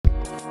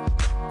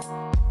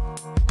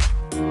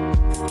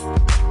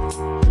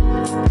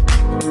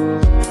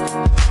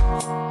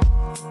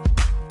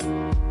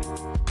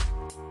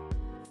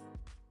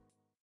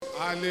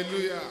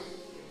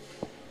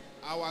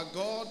Our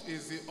God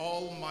is the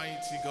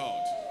Almighty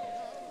God,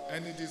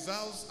 and He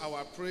deserves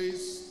our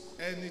praise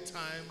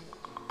anytime,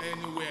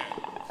 anywhere.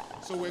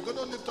 So we're going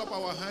to lift up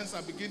our hands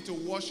and begin to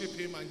worship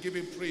Him and give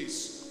Him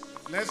praise.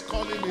 Let's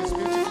call Him His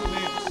beautiful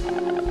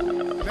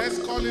names.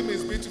 Let's call Him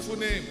His beautiful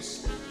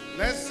names.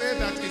 Let's say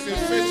that He's a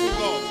faithful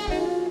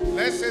God.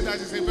 Let's say that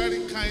He's a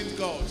very kind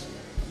God.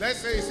 Let's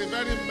say He's a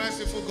very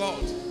merciful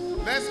God.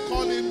 Let's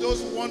call Him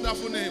those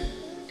wonderful names.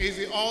 He's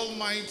the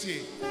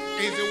Almighty.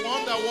 He's the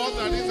one that was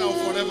and is and will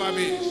forever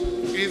be.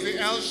 He's the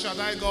El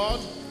Shaddai God.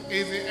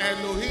 He's the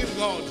Elohim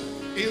God.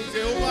 He's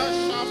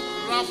Jehovah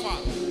Rapha.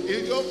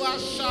 He's Jehovah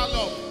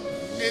Shalom.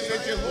 He's the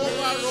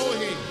Jehovah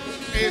Rohi.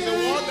 He's the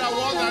one that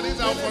was and is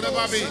and will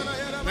forever be.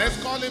 Let's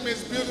call Him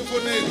His beautiful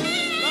name.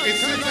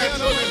 He's seated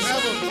in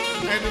heaven,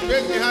 and He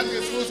made the heart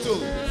His footstool.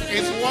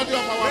 He's worthy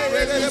of our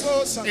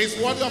praises. He's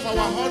worthy of our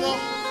honor.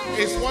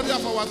 He's worthy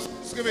of our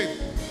thanksgiving.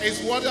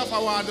 He's worthy of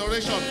our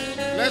adoration.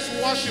 Let's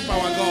worship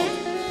our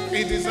God.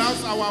 He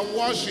deserves our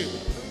worship.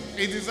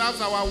 He deserves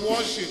our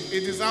worship. He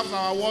deserves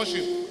our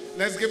worship.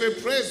 Let's give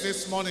Him praise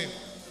this morning.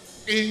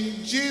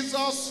 In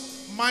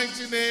Jesus'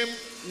 mighty name,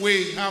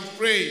 we have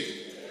prayed.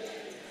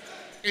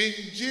 In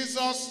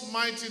Jesus'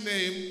 mighty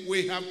name,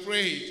 we have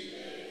prayed.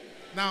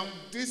 Now,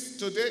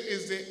 today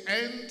is the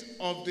end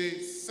of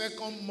the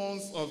second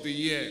month of the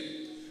year.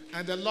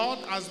 And the Lord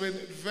has been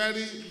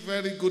very,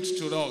 very good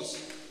to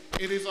us.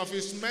 It is of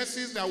His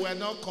mercies that we are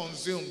not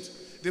consumed.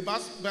 The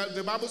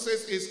Bible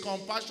says His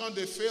compassion,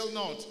 they fail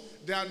not.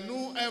 They are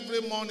new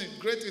every morning.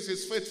 Great is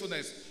His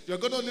faithfulness. You're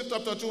going to lift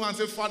up your two hands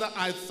and say, Father,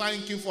 I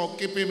thank You for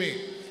keeping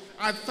me.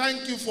 I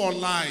thank You for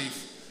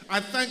life. I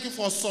thank You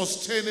for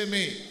sustaining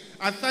me.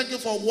 I thank You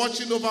for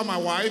watching over my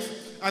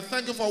wife. I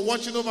thank You for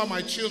watching over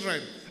my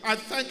children. I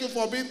thank You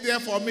for being there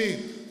for me.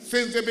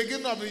 Since the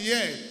beginning of the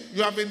year,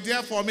 You have been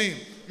there for me.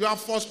 You have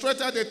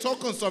frustrated the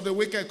tokens of the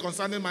wicked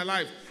concerning my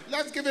life.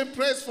 Let's give Him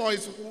praise for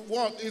His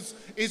word,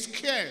 His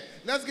care.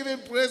 Let's give Him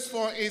praise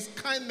for His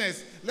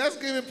kindness. Let's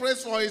give Him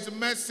praise for His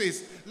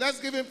mercies. Let's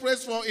give Him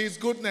praise for His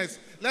goodness.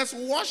 Let's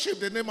worship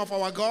the name of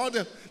our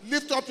God.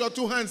 Lift up your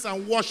two hands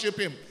and worship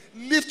Him.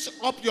 Lift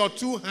up your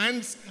two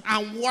hands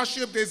and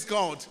worship this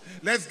God.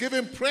 Let's give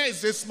Him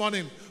praise this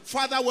morning.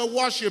 Father, we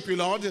worship You,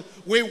 Lord.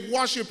 We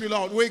worship You,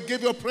 Lord. We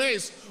give You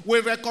praise.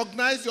 We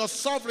recognize Your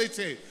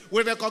sovereignty.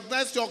 We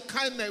recognize Your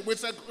kindness. We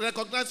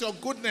recognize Your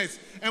goodness.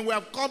 And we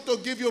have come to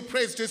give You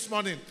praise this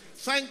morning.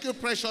 Thank You,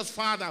 precious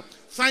Father.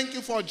 Thank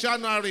You for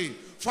January.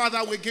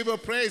 Father, we give You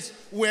praise.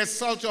 We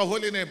exalt Your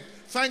holy name.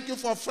 Thank You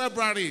for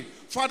February.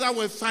 Father,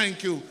 we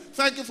thank You.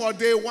 Thank You for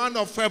day 1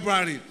 of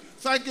February.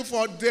 Thank You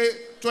for day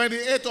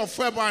 28th of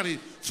February.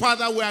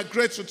 Father, we are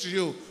grateful to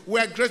You. We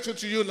are grateful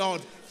to You,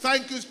 Lord.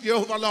 Thank You,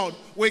 Jehovah, Lord.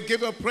 We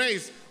give You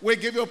praise. We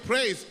give You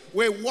praise.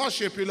 We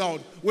worship You,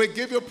 Lord. We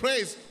give You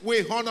praise.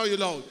 We honor You,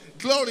 Lord.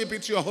 Glory be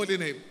to Your holy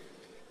name.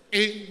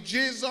 In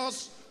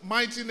Jesus'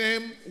 mighty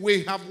name,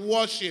 we have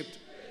worshipped.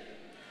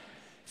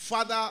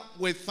 Father,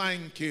 we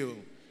thank You.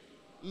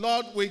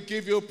 Lord, we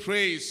give You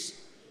praise.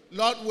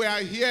 Lord, we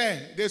are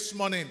here this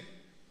morning.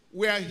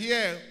 We are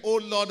here, oh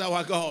Lord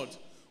our God.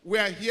 We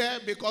are here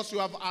because You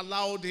have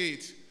allowed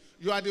it.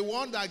 You are the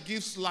one that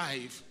gives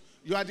life.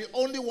 You are the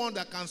only one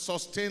that can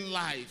sustain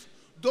life.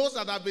 Those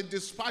that have been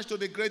dispatched to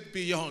the great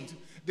beyond,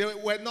 they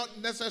were not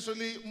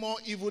necessarily more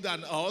evil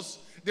than us.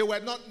 They were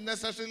not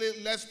necessarily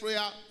less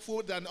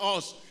prayerful than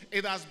us.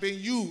 It has been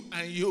You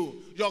and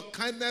You. Your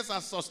kindness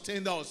has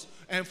sustained us.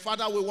 And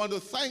Father, we want to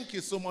thank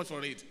You so much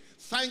for it.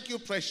 Thank You,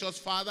 precious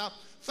Father.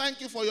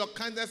 Thank You for Your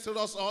kindness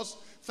towards us.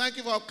 Thank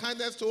You for Your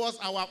kindness towards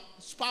our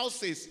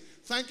spouses.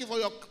 Thank You for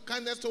Your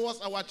kindness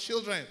towards our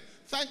children.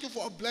 Thank You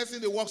for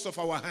blessing the works of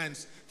our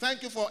hands.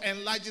 Thank You for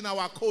enlarging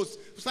our coast.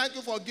 Thank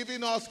You for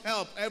giving us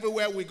help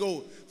everywhere we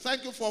go.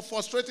 Thank You for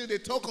frustrating the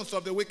tokens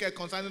of the wicked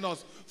concerning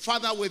us.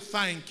 Father, we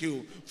thank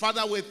You.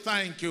 Father, we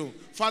thank You.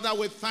 Father,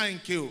 we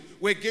thank You.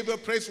 We give You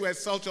praise. We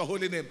exalt Your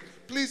holy name.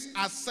 Please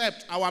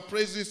accept our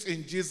praises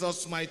in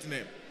Jesus' mighty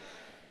name.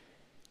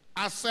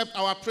 Accept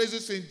our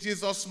praises in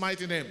Jesus'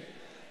 mighty name.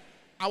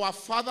 Our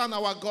Father and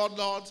our God,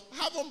 Lord,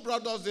 haven't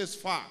brought us this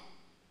far.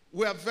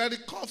 We are very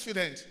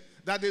confident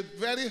that the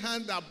very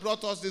hand that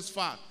brought us this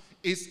far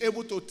is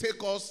able to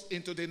take us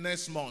into the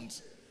next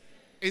month.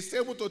 It's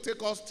able to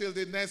take us till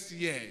the next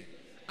year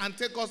and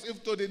take us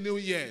into the new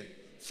year.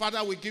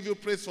 Father, we give You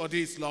praise for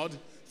this, Lord.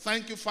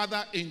 Thank You,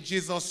 Father, in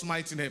Jesus'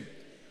 mighty name.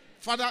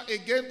 Father,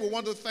 again, we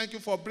want to thank You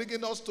for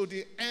bringing us to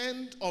the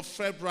end of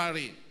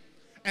February.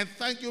 And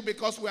thank You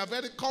because we are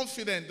very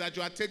confident that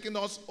You are taking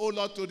us, oh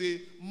Lord, to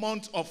the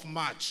month of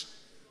March.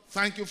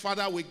 Thank You,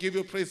 Father. We give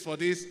You praise for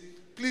this.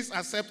 Please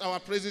accept our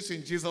praises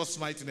in Jesus'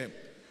 mighty name.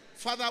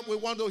 Father, we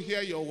want to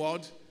hear Your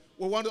word.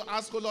 We want to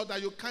ask, oh Lord,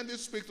 that You kindly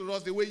speak to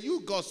us the way You,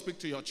 God, speak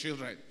to Your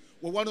children.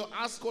 We want to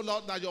ask, oh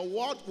Lord, that Your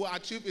word will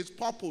achieve its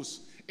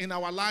purpose in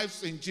our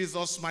lives in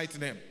Jesus' mighty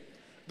name.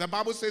 The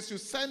Bible says You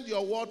send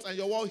Your word and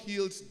Your word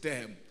heals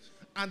them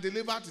and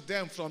delivered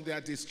them from their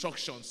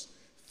destructions.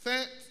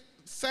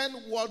 Send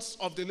words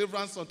of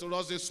deliverance unto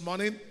us this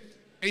morning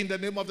in the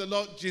name of the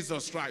Lord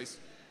Jesus Christ.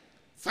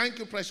 Thank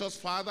You, precious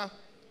Father.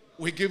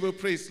 We give you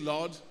praise,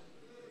 Lord,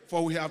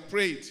 for we have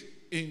prayed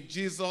in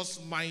Jesus'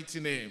 mighty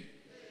name.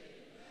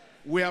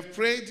 We have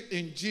prayed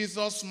in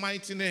Jesus'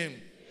 mighty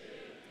name.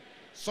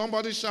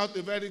 Somebody shout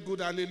a very good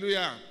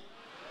hallelujah.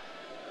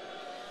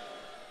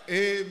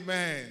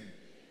 Amen.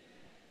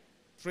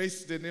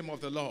 Praise the name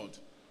of the Lord.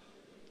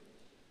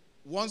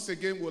 Once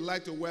again, we'd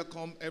like to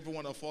welcome every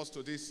one of us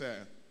to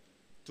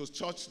to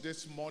church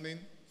this morning.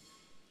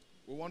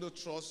 We want to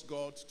trust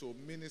God to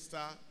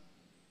minister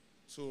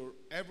to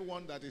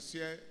everyone that is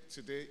here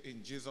today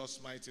in Jesus'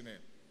 mighty name.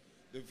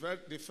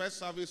 The first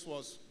service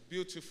was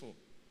beautiful.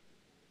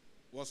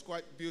 Was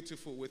quite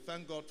beautiful. We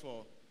thank God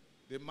for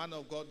the man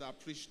of God that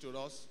preached to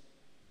us.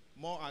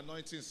 More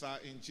anointings are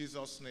in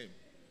Jesus' name.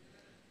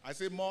 I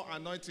say more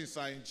anointings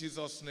are in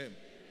Jesus' name.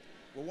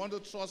 We want to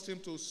trust him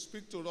to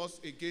speak to us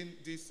again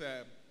this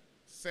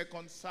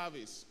second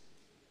service.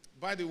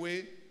 By the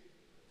way,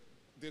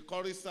 the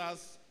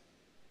choristers,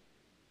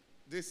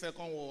 this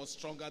second one was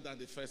stronger than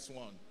the first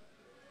one.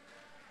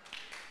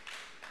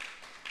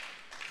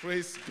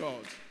 Praise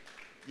God.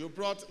 You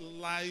brought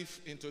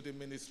life into the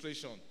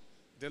ministration.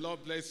 The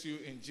Lord bless you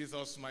in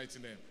Jesus' mighty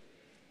name.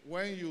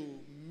 When you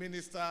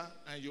minister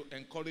and you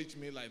encourage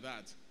me like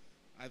that,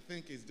 I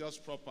think it's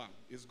just proper.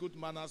 It's good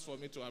manners for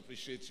me to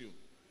appreciate you.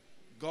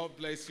 God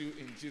bless you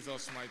in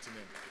Jesus' mighty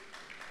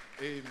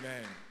name.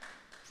 Amen.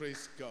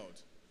 Praise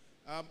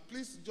God.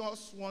 Please,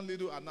 just one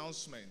little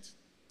announcement.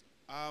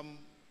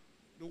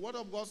 The Word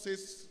of God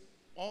says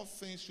all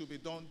things should be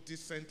done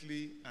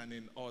decently and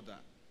in order.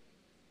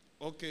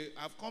 Okay,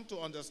 I've come to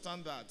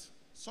understand that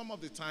some of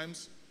the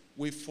times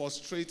we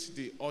frustrate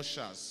the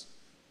ushers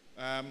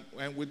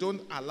and we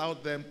don't allow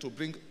them to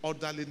bring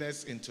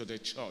orderliness into the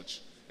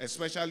church,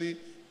 especially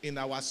in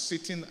our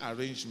sitting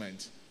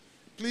arrangement.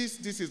 Please,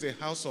 this is a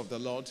house of the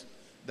Lord.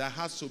 There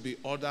has to be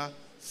order.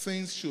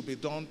 Things should be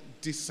done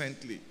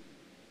decently.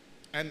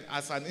 And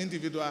as an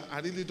individual,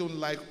 I really don't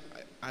like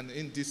an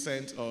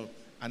indecent or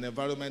an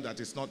environment that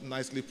is not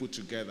nicely put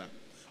together.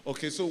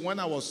 Okay, so when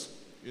I was,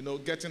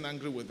 getting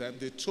angry with them,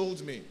 they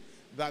told me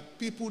that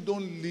people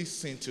don't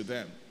listen to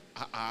them.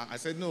 I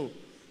said, no,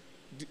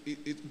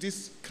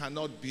 this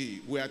cannot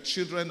be. We are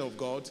children of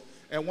God.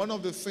 And one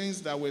of the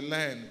things that we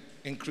learn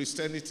in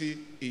Christianity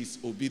is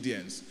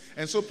obedience.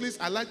 And so please,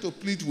 I'd like to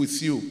plead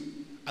with you.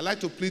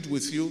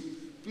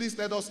 Please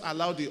let us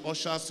allow the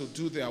ushers to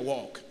do their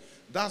work.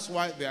 That's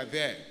why they are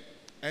there.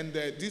 And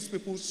these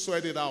people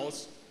sweat it out.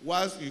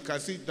 Whilst you can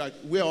see that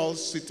we're all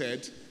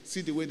seated,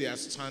 see the way they are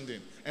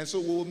standing. And so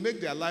we will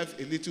make their life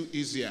a little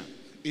easier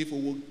if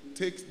we will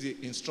take the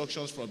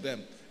instructions from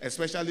them,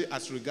 especially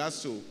as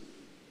regards to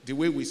the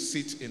way we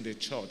sit in the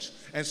church.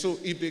 And so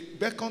if they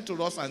beckon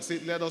to us and say,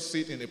 let us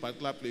sit in a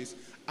particular place,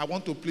 I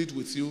want to plead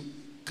with you,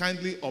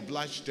 kindly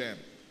oblige them.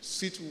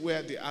 Sit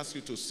where they ask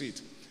you to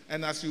sit.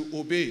 And as you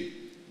obey,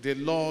 the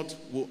Lord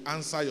will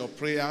answer your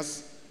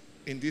prayers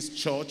in this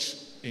church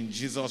in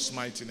Jesus'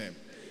 mighty name.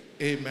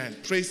 Amen.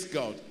 Praise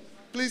God.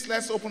 Please,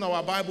 let's open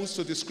our Bibles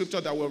to the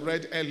scripture that we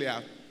read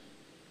earlier.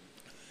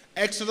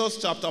 Exodus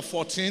chapter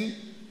 14,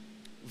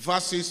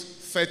 verses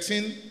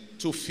 13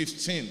 to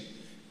 15.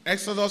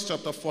 Exodus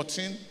chapter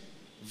 14,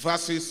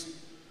 verses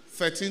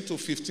 13 to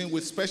 15,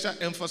 with special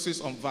emphasis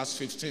on verse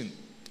 15.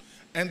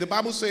 And the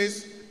Bible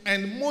says,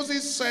 and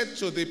Moses said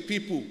to the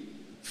people,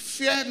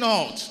 fear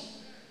not,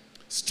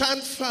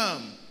 stand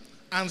firm,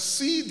 and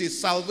see the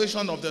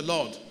salvation of the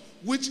Lord,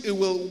 which it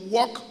will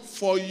work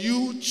for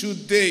you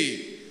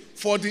today.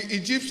 For the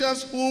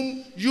Egyptians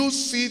whom you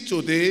see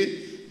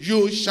today,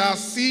 you shall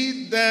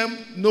see them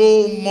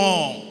no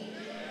more.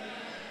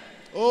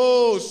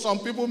 Oh, some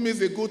people miss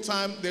the good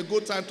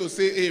time to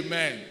say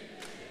amen.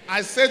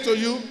 I say to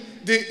you,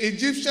 the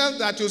Egyptians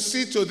that you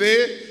see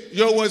today,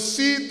 you will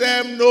see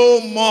them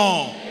no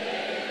more.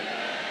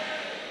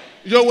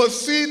 You will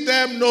see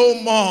them no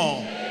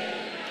more.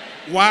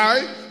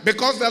 Why?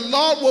 Because the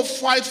Lord will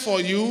fight for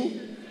you,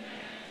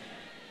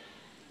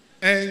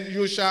 and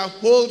you shall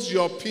hold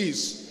your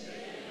peace.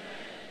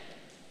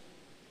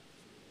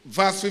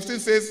 Verse 15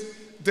 says,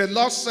 the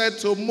Lord said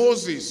to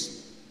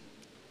Moses,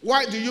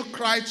 why do you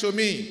cry to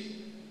me?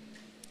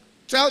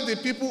 Tell the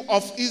people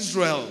of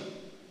Israel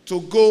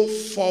to go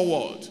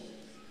forward.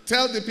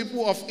 Tell the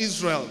people of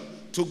Israel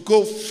to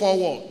go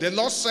forward. The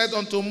Lord said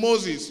unto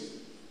Moses,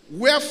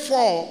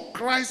 wherefore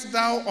criest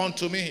thou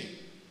unto me?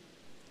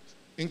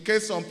 In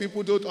case some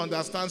people don't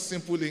understand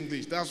simple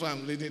English, that's why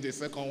I'm reading the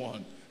second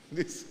one.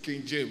 This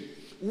King James.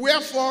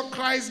 Wherefore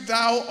criest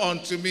thou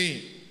unto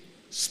me?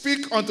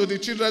 Speak unto the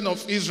children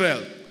of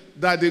Israel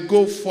that they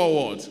go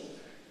forward.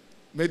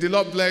 May the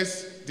Lord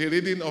bless the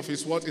reading of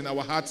his word in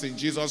our hearts in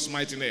Jesus'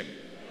 mighty name.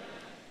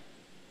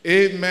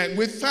 Amen.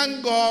 We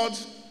thank God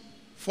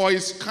for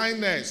his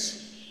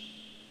kindness.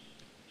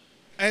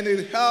 And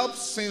it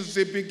helps since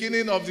the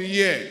beginning of the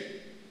year.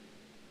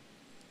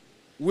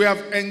 We have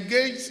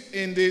engaged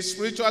in the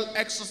spiritual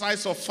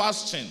exercise of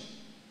fasting.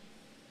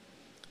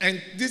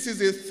 And this is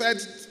the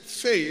third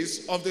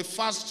phase of the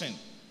fasting.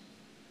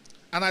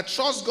 And I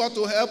trust God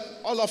to help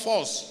all of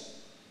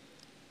us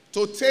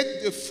to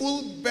take the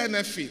full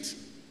benefit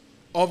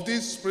of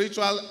this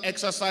spiritual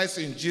exercise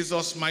in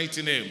Jesus'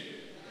 mighty name.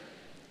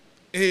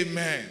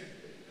 Amen.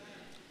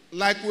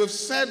 Like we've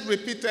said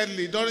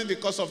repeatedly during the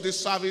course of this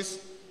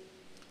service,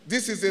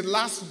 this is the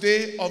last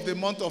day of the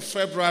month of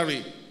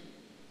February.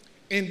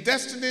 In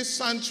Destiny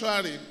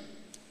Sanctuary,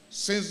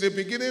 since the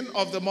beginning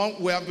of the month,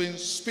 we have been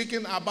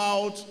speaking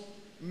about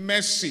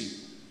mercy.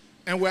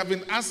 And we have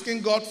been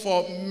asking God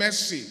for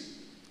mercy.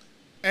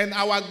 And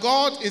our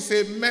God is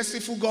a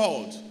merciful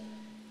God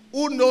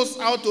who knows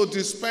how to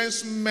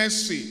dispense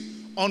mercy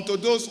unto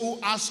those who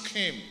ask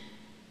him.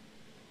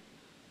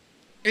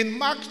 In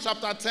Mark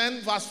chapter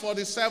 10, verse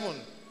 47,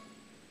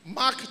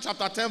 Mark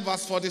chapter 10,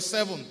 verse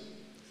 47,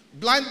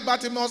 blind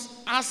Bartimaeus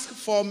asked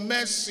for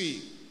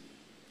mercy,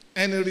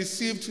 and he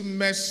received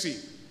mercy.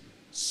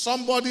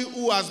 Somebody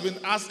who has been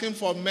asking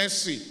for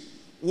mercy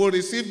will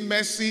receive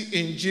mercy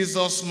in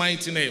Jesus'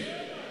 mighty name.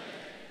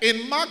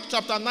 In Mark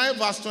chapter 9,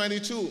 verse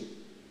 22,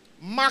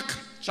 Mark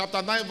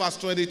chapter 9, verse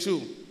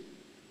 22,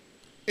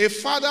 a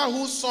father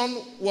whose son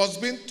was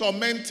being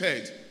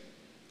tormented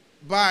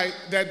by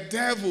the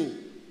devil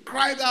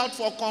cried out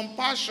for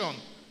compassion,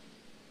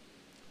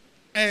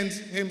 and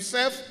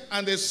himself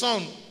and the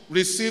son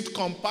received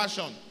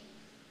compassion.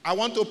 I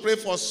want to pray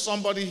for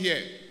somebody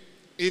here.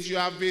 If you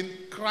have been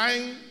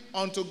crying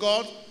unto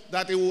God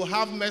that he will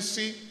have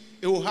mercy,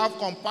 he will have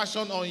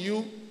compassion on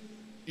you,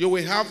 you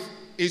will have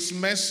his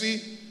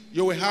mercy,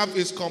 you will have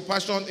his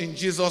compassion in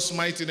Jesus'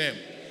 mighty name.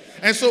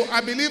 And so I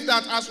believe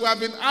that as we have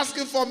been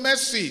asking for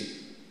mercy,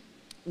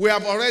 we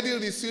have already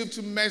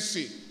received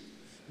mercy,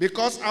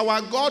 because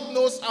our God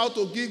knows how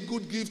to give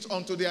good gifts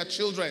unto their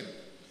children.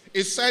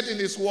 It said in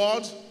his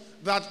word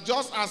that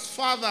just as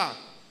Father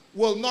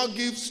will not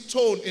give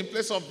stone in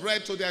place of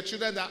bread to their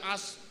children that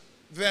ask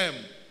them,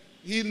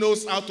 he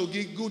knows how to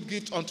give good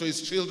gifts unto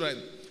his children.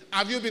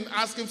 Have you been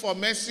asking for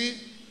mercy?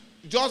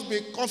 Just be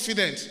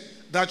confident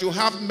that you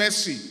have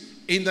mercy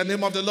in the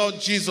name of the Lord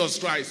Jesus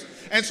Christ.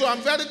 And so I'm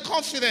very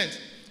confident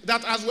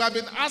that as we have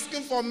been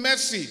asking for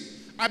mercy,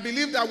 I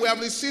believe that we have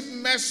received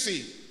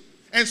mercy.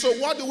 And so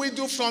what do we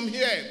do from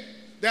here?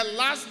 The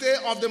last day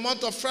of the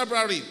month of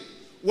February,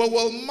 we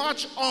will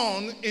march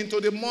on into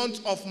the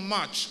month of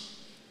March.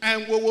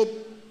 And we will,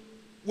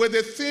 with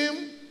the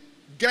theme,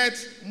 get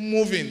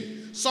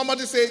moving.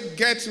 Somebody say,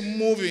 get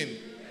moving.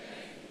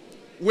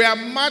 We are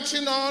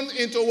marching on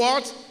into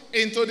what?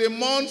 Into the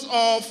month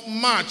of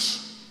March.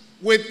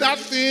 With that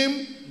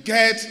theme,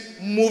 get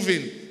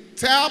moving.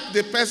 Tell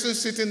the person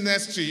sitting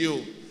next to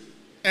you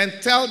and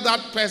tell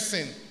that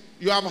person,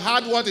 you have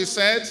heard what he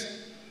said,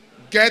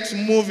 get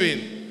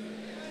moving.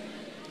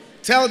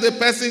 Tell the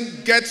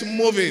person, get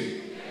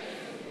moving.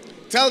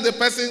 Tell the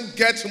person,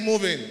 get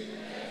moving.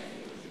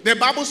 The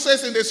Bible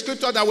says in the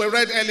scripture that we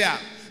read earlier,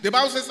 the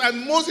Bible says,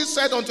 and Moses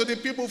said unto the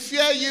people,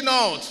 fear ye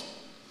not,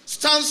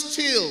 stand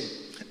still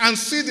and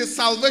see the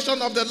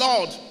salvation of the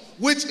Lord,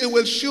 which he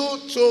will show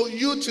to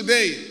you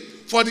today.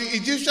 For the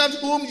Egyptians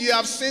whom ye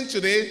have seen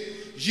today,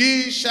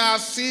 ye shall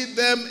see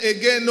them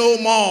again no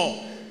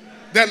more.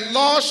 The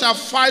Lord shall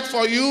fight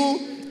for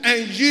you,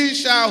 and ye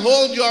shall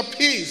hold your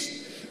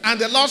peace. And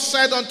the Lord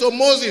said unto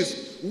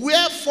Moses,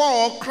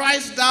 wherefore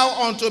criest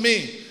thou unto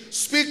me?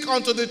 Speak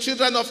unto the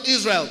children of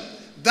Israel,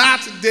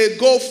 that they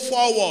go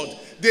forward.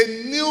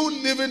 The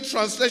New Living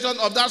Translation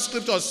of that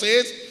scripture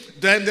says,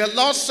 then the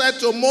Lord said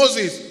to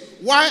Moses,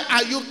 why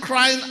are you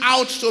crying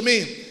out to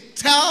me?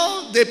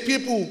 Tell the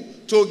people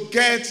to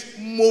get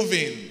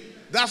moving.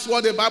 That's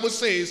what the Bible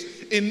says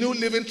in New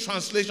Living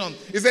Translation.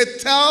 It said,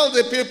 tell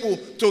the people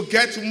to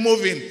get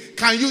moving.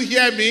 Can you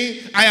hear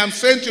me? I am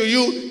saying to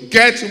you,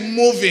 get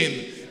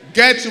moving.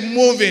 Get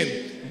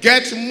moving.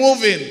 Get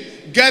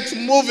moving. Get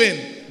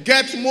moving.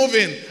 Get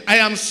moving. I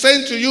am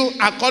saying to you,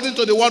 according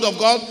to the word of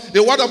God,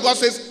 the word of God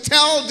says,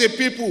 tell the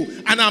people,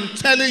 and I'm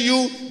telling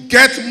you,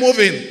 get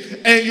moving.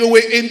 And you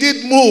will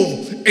indeed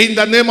move in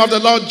the name of the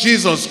Lord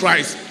Jesus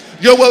Christ.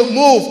 You will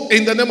move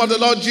in the name of the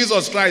Lord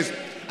Jesus Christ.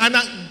 And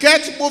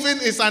get moving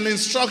is an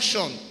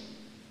instruction.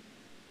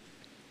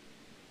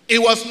 It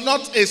was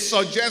not a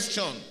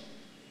suggestion.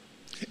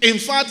 In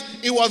fact,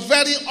 it was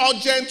very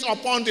urgent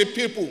upon the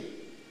people.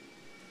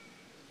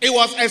 It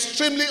was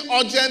extremely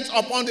urgent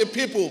upon the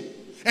people.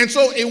 And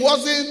so it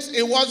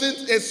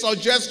wasn't a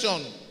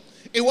suggestion.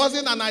 It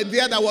wasn't an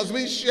idea that was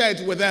being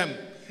shared with them.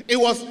 It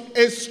was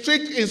a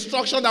strict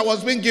instruction that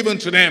was being given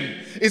to them.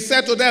 It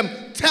said to them,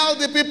 tell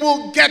the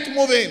people, get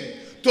moving.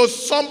 To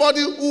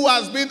somebody who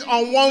has been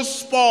on one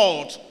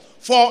spot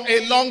for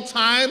a long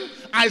time,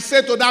 I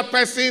say to that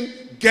person,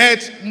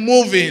 get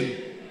moving.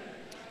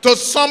 To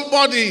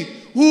somebody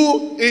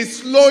who is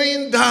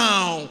slowing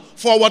down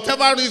for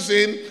whatever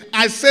reason,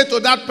 I say to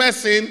that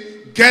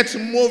person, get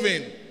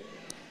moving.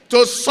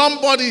 To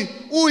somebody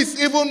who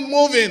is even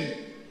moving,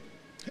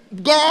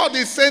 God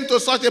is saying to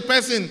such a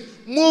person,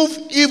 move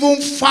even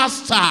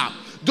faster.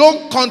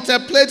 Don't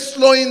contemplate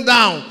slowing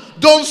down.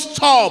 Don't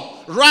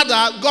stop.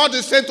 Rather, God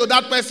is saying to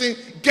that person,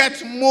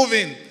 get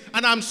moving.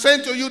 And I'm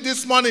saying to you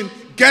this morning,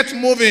 get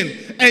moving.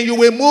 And you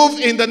will move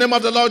in the name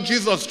of the Lord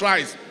Jesus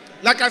Christ.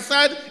 Like I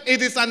said,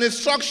 it is an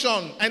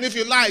instruction. And if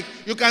you like,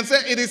 you can say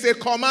it is a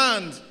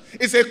command.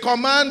 It's a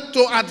command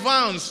to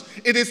advance.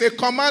 It is a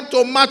command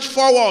to march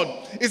forward.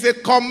 It's a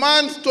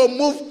command to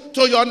move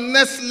to your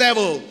next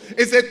level.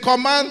 It's a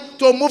command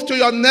to move to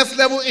your next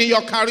level in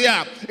your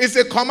career. It's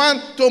a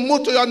command to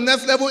move to your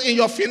next level in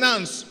your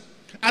finance.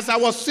 As I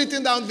was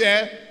sitting down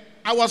there,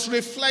 I was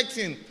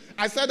reflecting.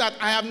 I said that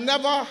I have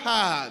never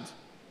heard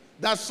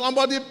that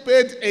somebody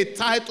paid a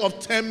tithe of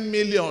 10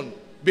 million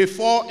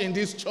before in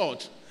this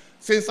church.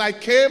 Since I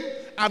came,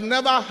 I've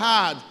never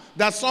heard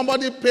that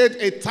somebody paid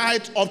a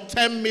tithe of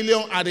 10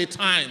 million at a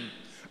time.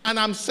 And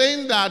I'm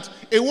saying that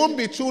it won't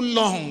be too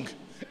long.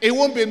 It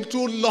won't be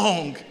too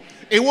long.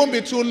 It won't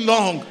be too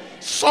long.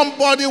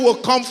 Somebody will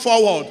come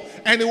forward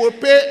and he will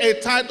pay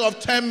a tithe of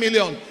 10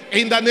 million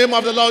in the name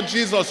of the Lord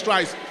Jesus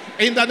Christ.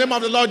 In the name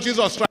of the Lord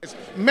Jesus Christ.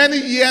 Many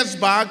years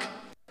back,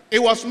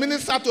 it was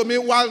ministered to me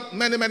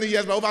many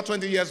years back, over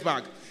 20 years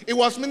back. It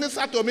was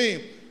ministered to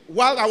me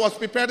while I was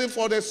preparing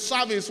for the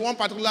service one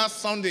particular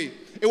Sunday.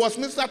 It was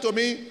ministered to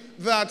me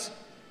that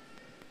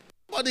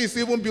somebody is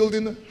even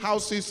building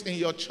houses in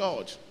your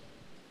church.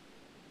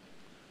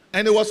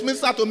 And it was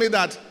ministered to me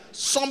that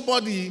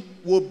somebody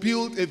will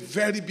build a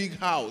very big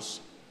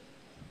house.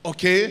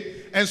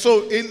 Okay? And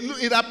so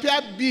it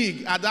appeared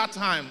big at that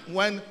time.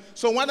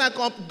 So when I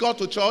got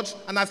to church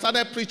and I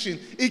started preaching,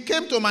 it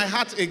came to my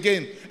heart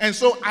again. And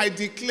so I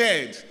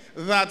declared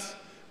that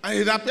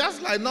it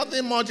appears like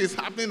nothing much is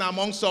happening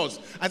amongst us.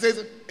 I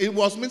said, it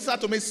was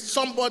ministered to me,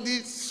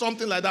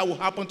 something like that will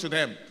happen to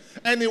them.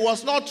 And it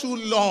was not too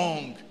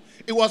long.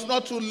 It was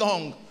not too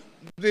long.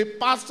 The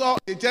pastor,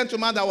 the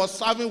gentleman that was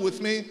serving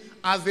with me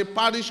as the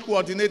parish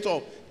coordinator,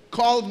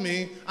 called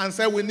me and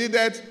said we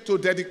needed to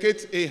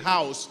dedicate a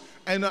house.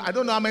 And I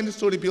don't know how many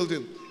story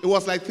building. It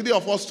was like 3 or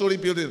 4 story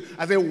building.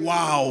 I said,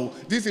 wow,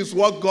 this is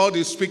what God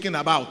is speaking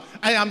about.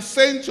 I am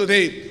saying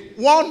today,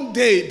 one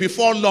day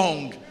before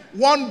long,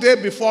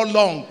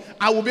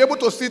 I will be able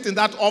to sit in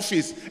that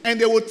office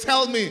and they will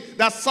tell me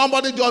that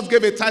somebody just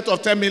gave a tithe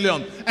of 10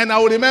 million. And I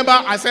will remember,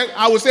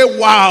 I will say,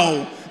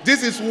 wow,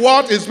 this is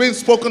what is being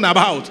spoken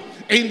about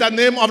in the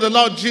name of the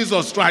Lord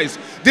Jesus Christ.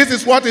 This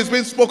is what is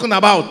being spoken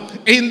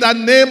about in the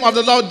name of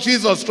the Lord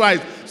Jesus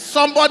Christ.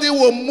 Somebody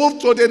will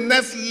move to the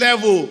next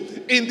level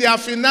in their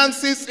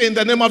finances in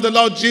the name of the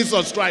Lord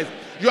Jesus Christ.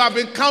 You have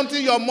been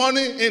counting your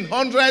money in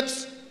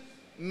hundreds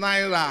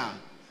naira.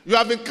 You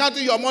have been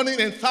counting your money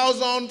in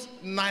 1,000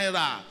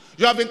 naira.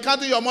 You have been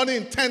counting your money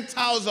in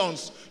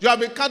 10,000s. You have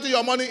been counting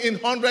your money in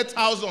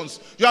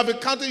 100,000s. You have been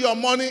counting your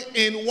money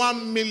in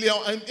 1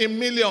 million, in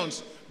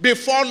millions.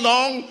 Before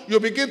long, you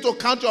begin to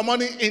count your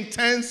money in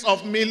tens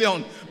of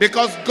millions,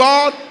 because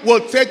God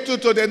will take you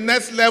to the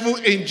next level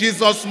in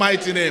Jesus'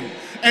 mighty name.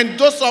 And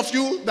those of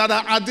you that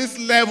are at this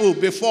level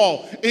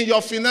before in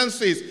your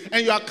finances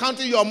and you are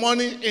counting your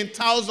money in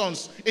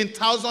thousands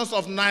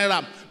of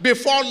naira,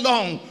 before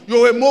long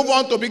you will move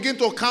on to begin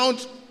to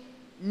count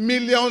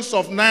millions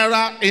of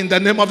naira in the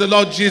name of the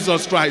Lord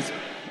Jesus Christ.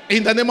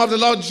 In the name of the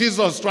Lord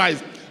Jesus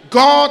Christ.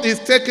 God is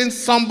taking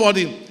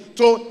somebody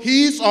to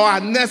his or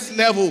her next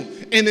level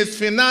in his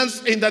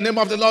finance in the name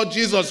of the Lord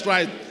Jesus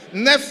Christ.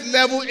 Next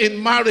level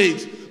in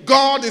marriage.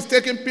 God is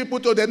taking people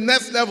to the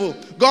next level.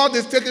 God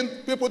is taking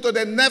people to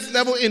the next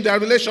level in their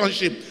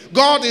relationship.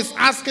 God is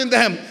asking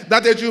them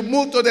that they should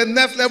move to the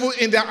next level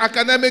in their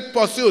academic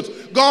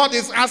pursuit. God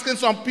is asking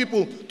some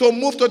people to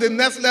move to the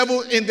next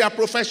level in their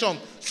profession.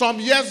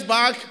 Some years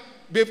back,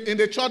 in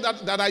the church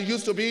that I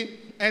used to be,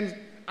 and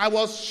I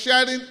was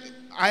sharing,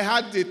 I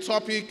had the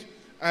topic,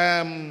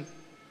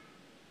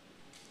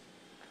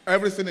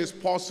 everything is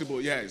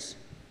possible, yes.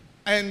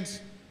 And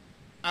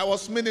I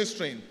was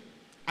ministering.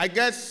 I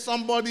guess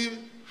somebody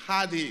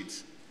had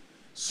it.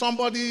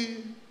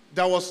 Somebody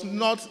that was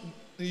not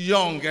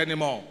young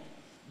anymore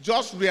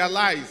just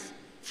realized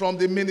from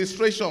the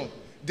ministration,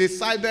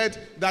 decided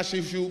that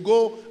she should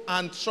go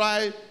and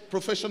try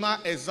professional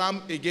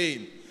exam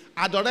again.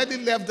 I'd already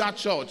left that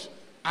church.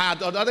 I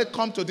had already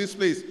come to this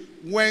place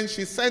when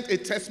she sent a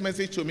text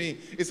message to me.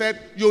 He said,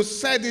 you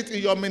said it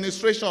in your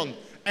ministration,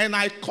 and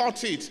I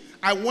caught it.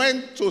 I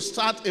went to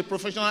start a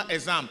professional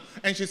exam,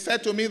 and she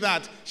said to me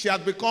that she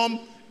had become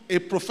a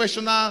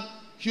professional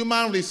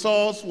human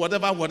resource,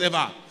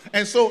 whatever.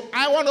 And so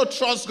I want to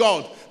trust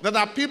God that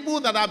there are people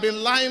that have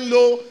been lying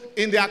low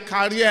in their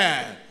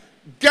career.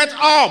 Get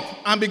up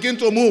and begin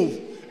to move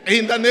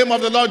in the name of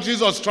the Lord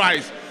Jesus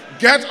Christ.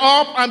 Get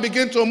up and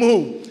begin to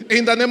move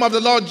in the name of the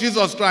Lord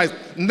Jesus Christ.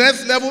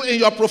 Next level in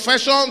your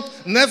profession,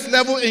 next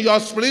level in your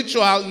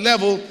spiritual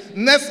level,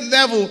 next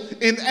level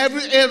in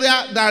every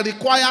area that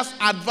requires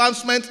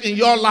advancement in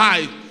your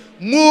life.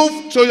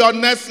 Move to your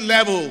next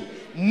level.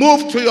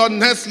 Move to your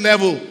next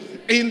level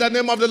in the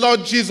name of the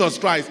Lord Jesus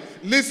Christ.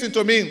 Listen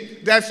to me.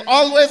 There's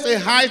always a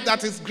height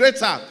that is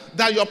greater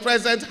than your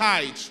present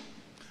height.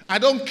 I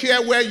don't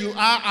care where you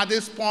are at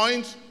this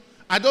point.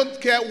 I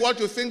don't care what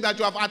you think that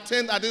you have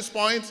attained at this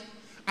point.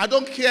 I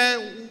don't care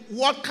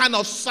what kind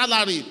of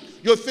salary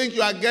you think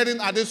you are getting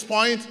at this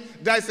point.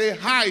 There's a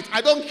height.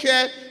 I don't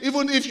care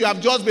even if you have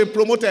just been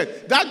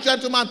promoted. That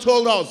gentleman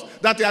told us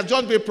that he has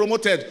just been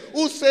promoted.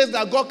 Who says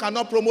that God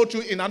cannot promote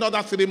you in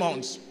another 3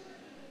 months?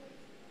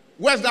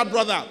 Where's that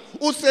brother?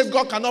 Who says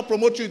God cannot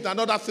promote you in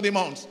another 3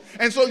 months?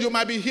 And so you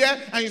might be here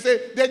and you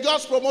say, they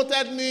just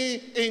promoted me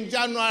in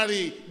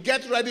January.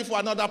 Get ready for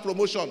another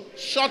promotion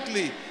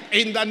shortly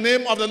in the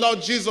name of the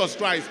Lord Jesus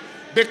Christ.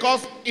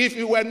 Because if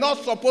it were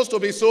not supposed to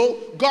be so,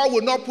 God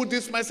would not put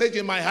this message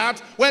in my heart.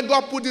 When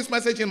God put this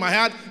message in my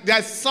heart,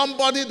 there's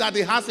somebody that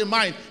he has in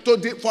mind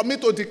for me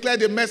to declare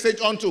the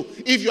message unto.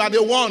 If you are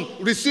the one,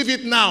 receive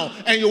it now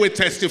and you will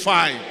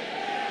testify.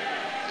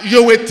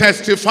 You will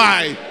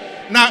testify.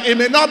 Now, it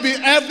may not be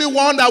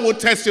everyone that will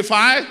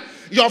testify.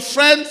 Your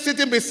friend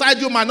sitting beside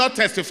you might not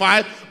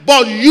testify,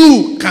 but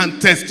you can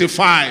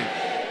testify.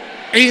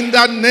 In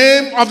the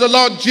name of the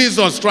Lord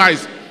Jesus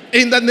Christ.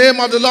 In the name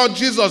of the Lord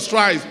Jesus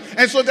Christ.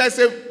 And so there's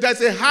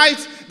a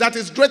height that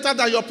is greater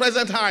than your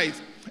present height.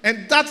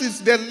 And that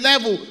is the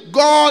level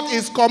God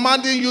is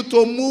commanding you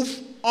to move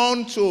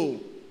on to.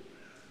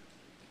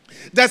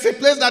 There's a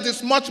place that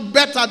is much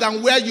better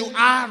than where you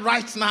are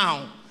right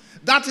now.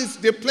 That is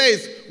the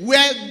place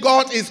where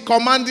God is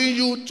commanding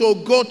you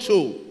to go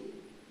to.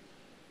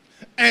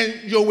 And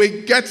you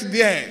will get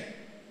there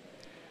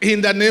in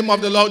the name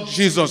of the Lord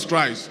Jesus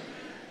Christ.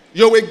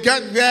 You will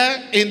get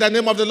there in the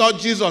name of the Lord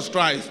Jesus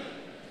Christ.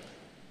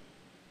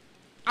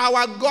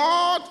 Our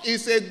God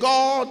is a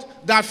God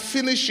that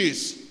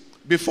finishes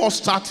before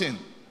starting.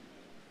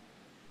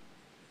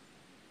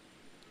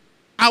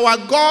 Our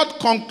God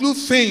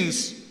concludes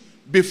things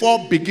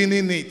before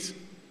beginning it.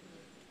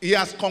 He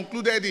has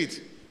concluded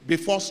it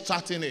before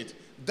starting it.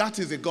 That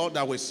is the God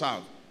that we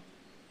serve.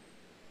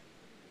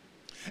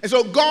 And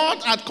so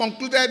God had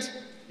concluded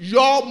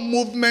your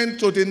movement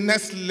to the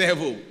next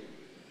level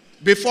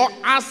before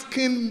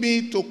asking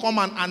me to come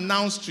and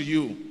announce to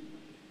you.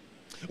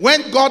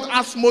 When God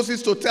asked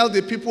Moses to tell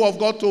the people of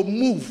God to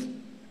move,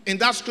 in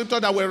that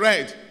scripture that we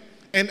read,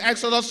 in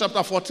Exodus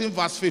chapter 14,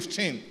 verse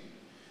 15,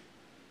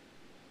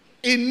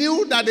 he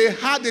knew that they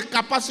had the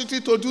capacity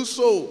to do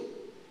so.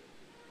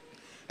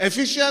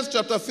 Ephesians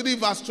chapter 3,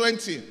 verse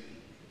 20.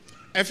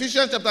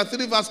 Ephesians chapter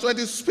 3, verse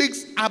 20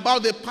 speaks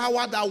about the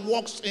power that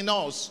works in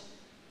us.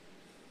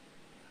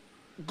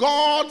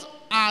 God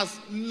has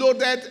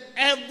loaded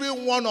every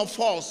one of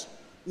us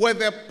with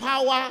the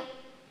power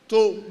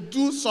to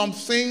do some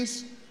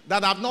things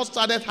that have not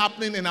started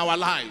happening in our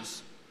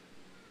lives.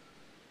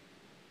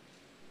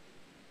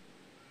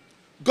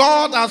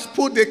 God has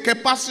put the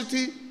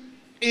capacity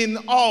in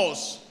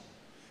us,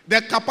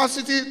 the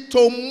capacity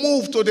to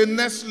move to the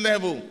next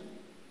level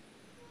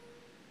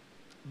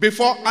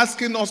before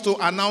asking us to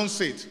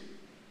announce it.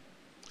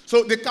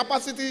 So the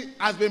capacity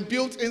has been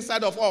built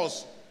inside of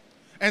us.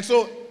 And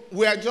so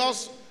we're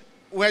just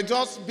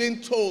being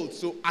told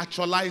to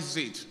actualize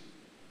it.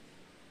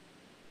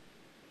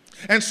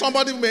 And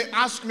somebody may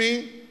ask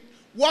me,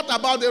 what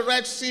about the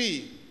Red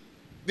Sea?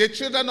 The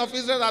children of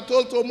Israel are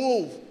told to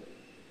move.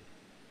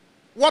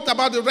 What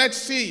about the Red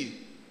Sea?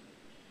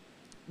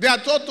 They are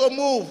told to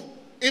move.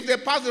 If they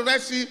pass the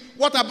Red Sea,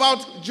 what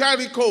about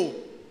Jericho?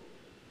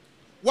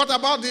 What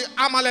about the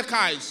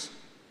Amalekites?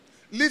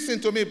 Listen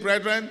to me,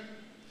 brethren.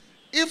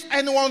 If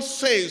anyone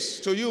says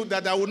to you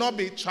that there will not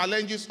be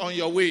challenges on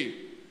your way,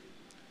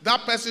 that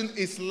person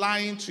is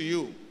lying to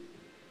you.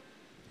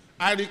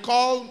 I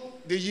recall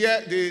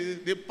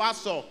the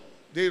pastor,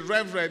 the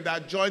reverend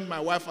that joined my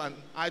wife and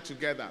I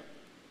together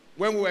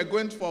when we were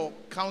going for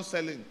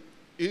counseling.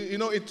 He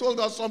told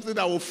us something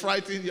that will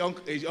frighten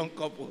a young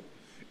couple.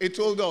 He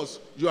told us,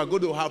 you are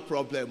going to have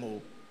problem.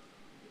 Oh.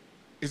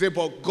 He said,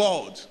 but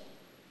God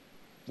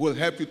will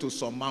help you to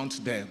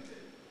surmount them.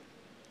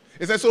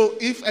 He said, so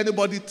if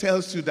anybody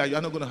tells you that you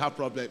are not going to have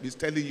problem, he's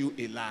telling you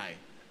a lie.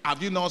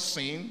 Have you not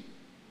seen?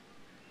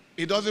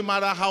 It doesn't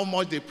matter how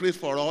much they pray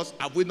for us.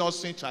 Have we not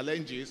seen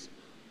challenges?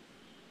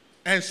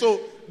 And so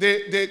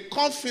the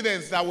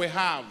confidence that we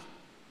have,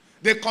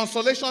 the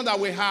consolation that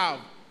we have,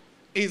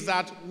 is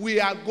that we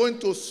are going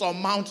to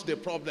surmount the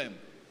problem.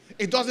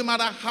 It doesn't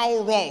matter how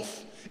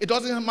rough, it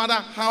doesn't matter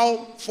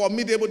how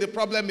formidable the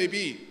problem may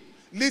be.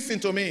 Listen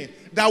to me.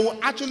 There will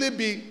actually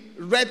be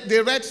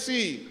the Red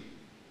Sea.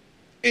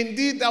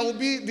 Indeed, there will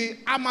be the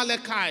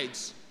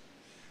Amalekites.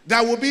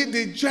 There will be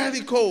the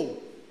Jericho.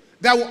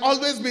 There will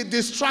always be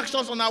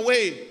distractions on our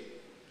way.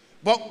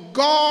 But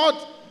God,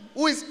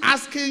 who is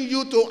asking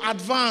you to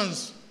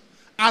advance,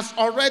 has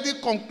already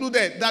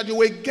concluded that you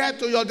will get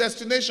to your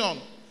destination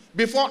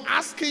before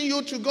asking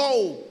you to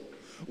go.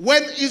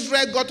 When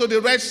Israel got to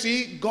the Red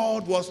Sea,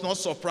 God was not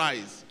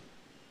surprised.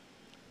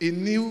 He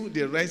knew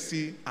the Red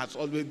Sea has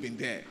always been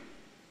there.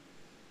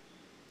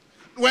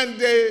 When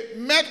they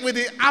met with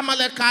the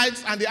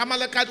Amalekites and the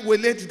Amalekites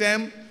waylaid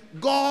them,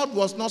 God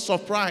was not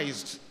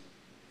surprised.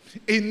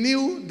 He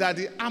knew that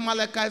the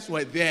Amalekites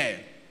were there.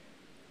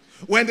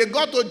 When they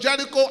got to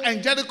Jericho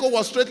and Jericho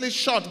was straightly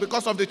shut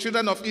because of the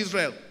children of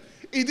Israel,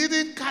 he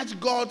didn't catch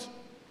God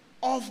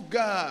off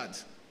guard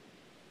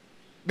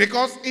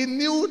because he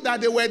knew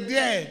that they were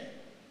there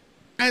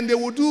And they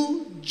will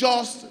do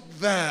just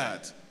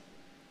that.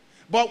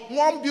 But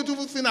one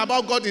beautiful thing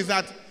about God is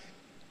that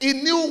he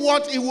knew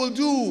what he will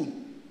do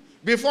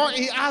before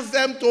he asked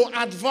them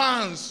to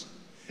advance.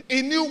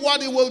 He knew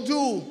what he will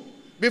do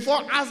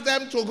before he asked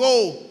them to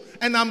go.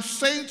 And I'm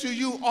saying to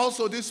you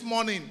also this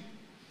morning,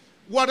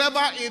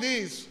 whatever it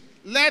is,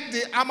 let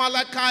the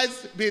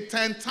Amalekites be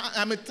 10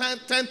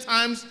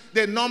 times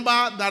the number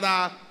that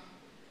are,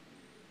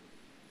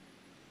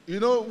 you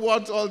know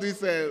what all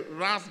these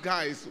ras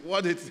guys,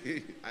 what they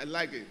say, I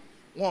like it.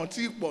 1,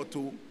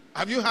 2.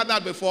 Have you heard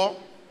that before?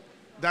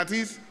 That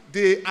is,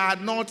 they are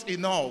not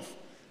enough.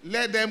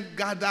 Let them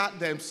gather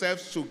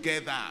themselves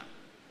together.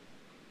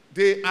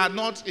 They are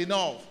not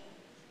enough.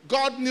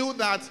 God knew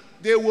that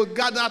they would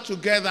gather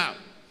together.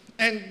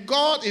 And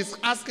God is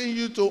asking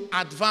you to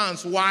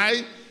advance.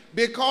 Why?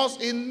 Because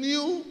he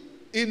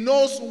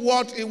knows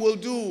what he will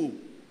do.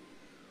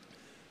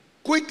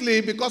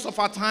 Quickly, because of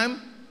our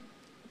time,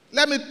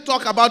 let me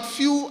talk about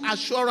few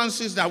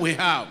assurances that we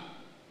have.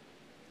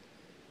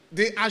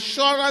 The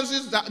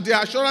assurance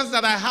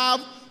that I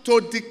have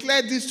to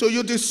declare this to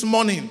you this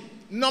morning.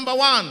 Number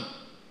 1,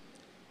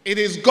 it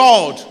is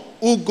God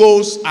who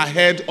goes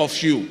ahead of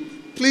you.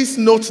 Please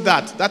note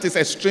that. That is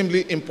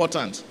extremely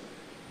important.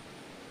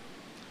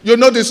 You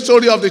know the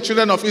story of the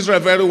children of Israel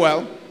very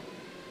well.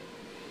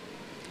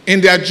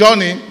 In their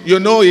journey, you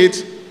know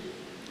it.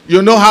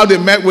 You know how they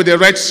met with the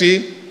Red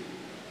Sea.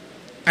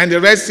 And the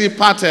Red Sea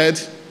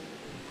parted.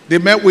 They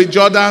met with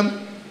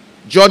Jordan.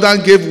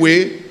 Jordan gave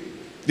way.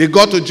 They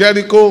got to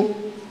Jericho.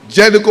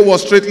 Jericho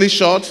was straightly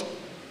shut.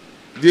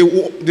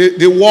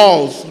 The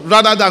walls,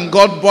 rather than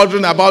God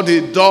bothering about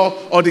the door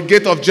or the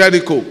gate of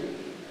Jericho,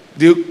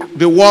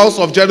 the walls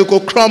of Jericho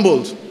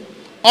crumbled.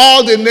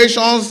 All the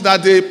nations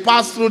that they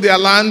passed through their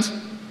land,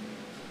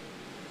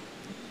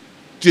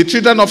 the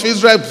children of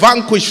Israel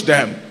vanquished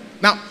them.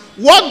 Now,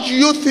 what do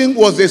you think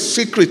was the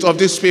secret of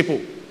these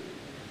people?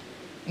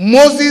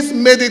 Moses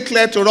made it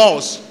clear to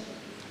us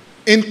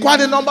in quite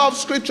a number of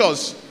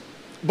scriptures.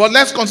 But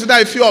let's consider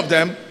a few of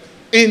them.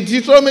 In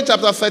Deuteronomy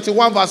chapter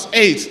 31 verse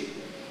 8.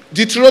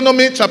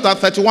 Deuteronomy chapter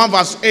 31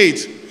 verse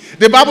 8.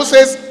 The Bible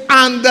says,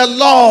 and the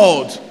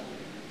Lord,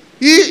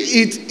 he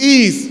it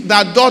is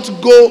that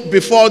doth go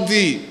before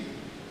thee.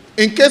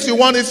 In case you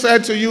want it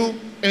said to you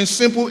in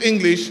simple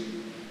English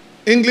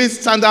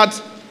Standard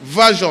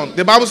Version,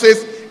 the Bible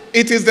says,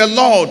 it is the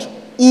Lord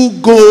who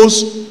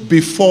goes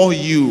before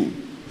you.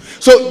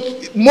 So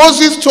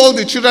Moses told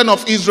the children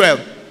of Israel,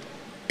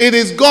 it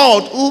is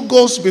God who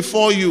goes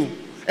before you.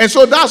 And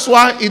so that's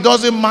why it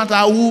doesn't matter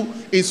who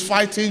is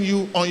fighting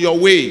you on your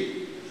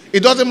way.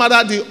 It doesn't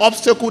matter the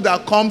obstacle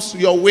that comes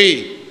your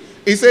way.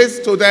 It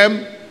says to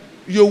them,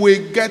 you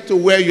will get to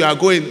where you are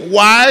going.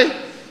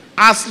 Why?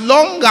 As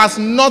long as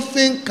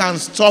nothing can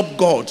stop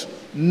God,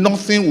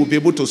 nothing will be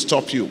able to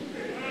stop you.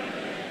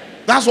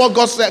 That's what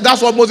God said.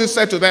 That's what Moses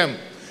said to them.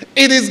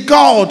 It is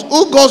God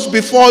who goes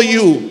before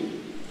you.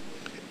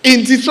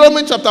 In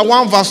Deuteronomy chapter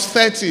 1 verse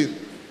 30.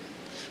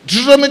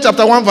 Deuteronomy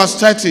chapter 1 verse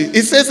 30.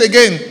 It says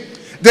again,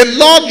 the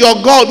Lord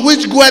your God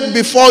which goeth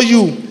before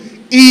you,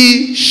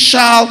 he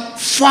shall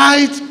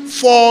fight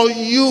for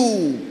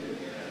you.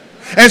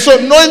 And so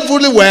knowing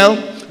fully well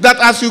that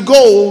as you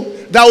go,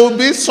 there will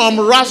be some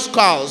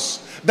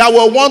rascals that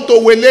will want to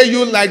waylay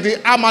you like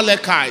the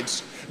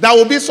Amalekites. There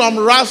will be some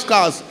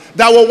rascals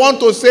that will want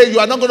to say you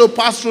are not going to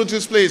pass through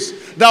this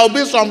place. There will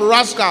be some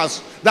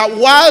rascals that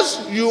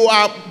whilst you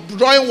are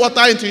drawing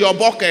water into your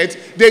bucket,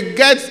 they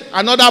get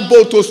another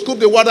boat to scoop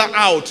the water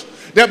out.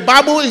 The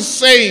Bible is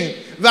saying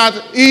that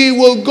he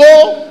will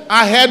go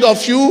ahead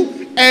of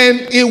you and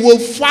he will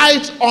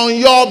fight on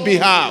your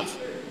behalf.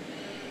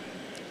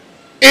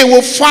 He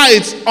will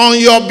fight on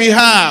your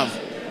behalf.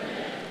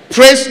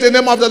 Praise the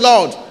name of the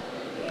Lord.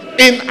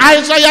 In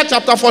Isaiah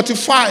chapter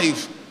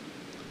 45,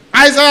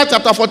 Isaiah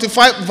chapter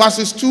 45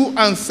 verses 2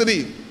 and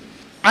 3.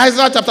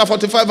 Isaiah chapter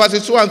 45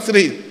 verses 2 and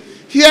 3.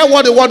 Hear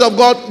what the word of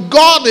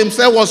God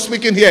himself was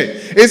speaking here.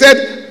 He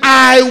said,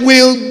 I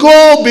will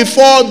go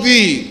before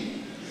thee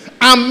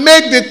and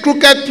make the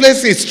crooked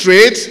places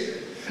straight.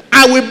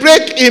 I will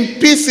break in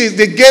pieces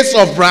the gates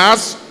of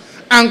brass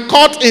and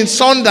cut in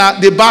sunder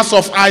the bars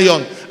of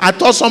iron. I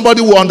thought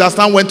somebody would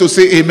understand when to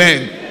say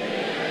amen.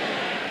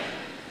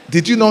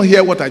 Did you not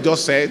hear what I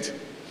just said?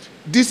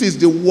 This is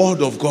the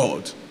word of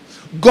God.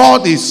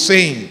 God is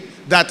saying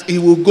that he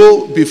will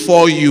go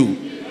before you.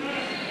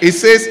 He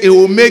says he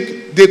will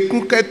make the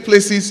crooked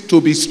places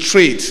to be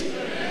straight.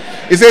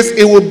 He says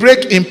he will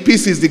break in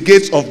pieces the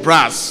gates of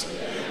brass.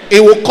 He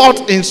will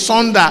cut in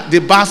sunder the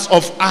bars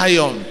of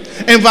iron.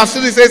 And verse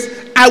 3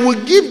 says, I will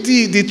give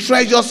thee the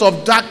treasures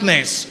of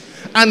darkness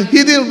and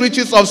hidden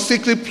riches of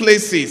secret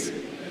places,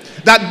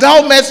 that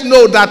thou mayest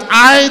know that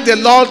I, the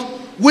Lord,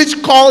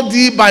 which called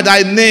thee by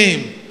thy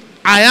name,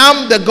 I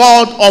am the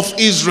God of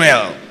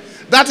Israel.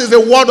 That is the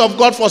word of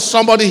God for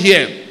somebody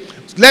here.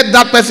 Let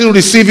that person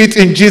receive it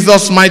in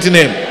Jesus' mighty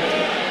name.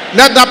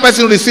 Let that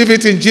person receive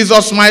it in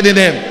Jesus' mighty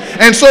name.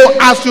 And so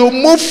as you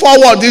move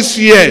forward this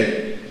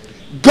year,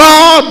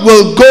 God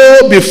will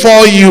go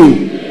before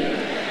you.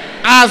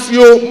 As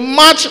you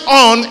march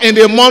on in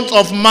the month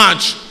of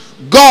March,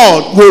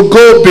 God will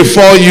go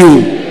before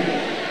you.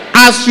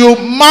 As you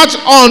march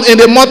on in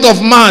the month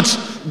of March,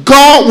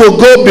 God will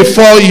go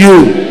before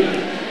you.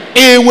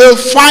 He will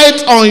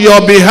fight on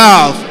your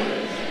behalf.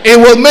 He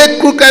will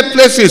make crooked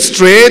places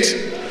straight.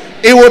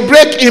 He will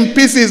break in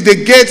pieces the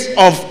gates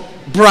of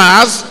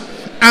brass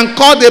and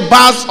cut the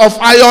bars of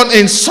iron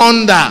in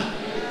sunder.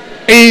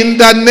 In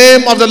the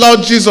name of the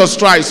Lord Jesus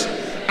Christ.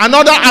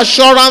 Another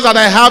assurance that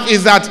I have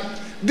is that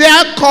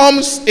there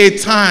comes a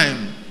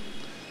time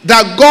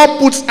that God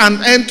puts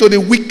an end to the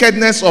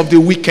wickedness of the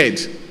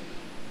wicked.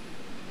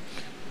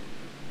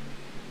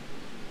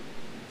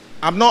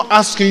 I'm not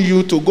asking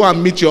you to go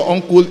and meet your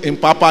uncle in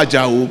Papa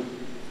Jao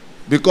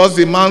because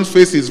the man's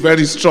face is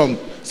very strong.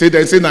 Say,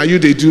 now you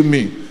they do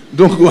me.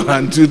 Don't go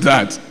and do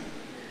that.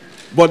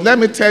 But let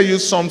me tell you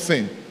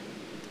something.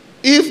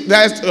 If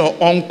there's your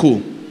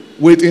uncle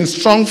with a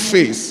strong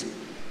face,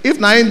 if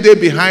nine days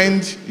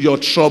behind your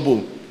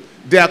trouble,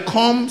 there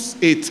comes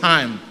a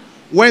time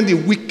when the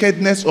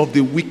wickedness of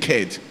the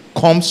wicked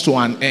comes to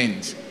an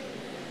end.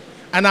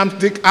 And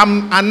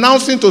I'm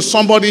announcing to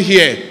somebody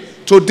here,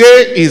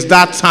 today is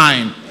that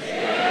time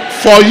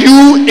for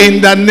you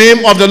in the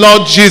name of the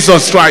Lord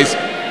Jesus Christ.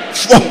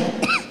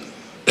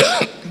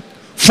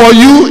 For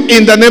you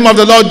in the name of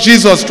the Lord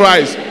Jesus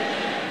Christ.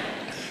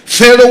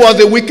 Pharaoh was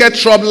the wicked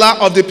troubler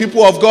of the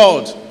people of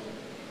God.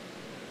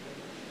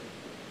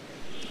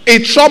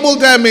 It troubled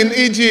them in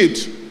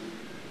Egypt.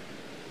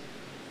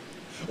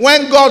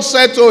 When God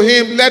said to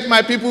him, let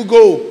my people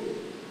go,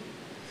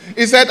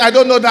 he said, I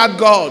don't know that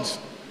God.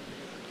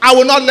 I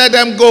will not let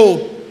them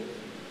go.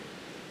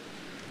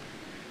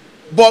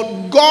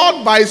 But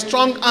God, by his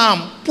strong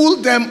arm,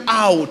 pulled them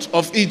out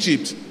of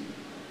Egypt.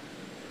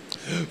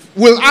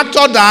 Will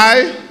Actor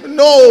die?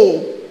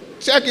 No.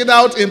 Check it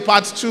out in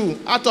part 2.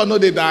 Actor, no,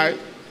 they die.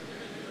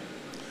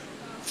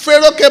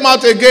 Pharaoh came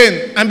out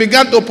again and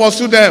began to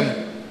pursue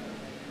them.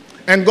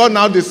 And God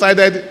now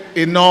decided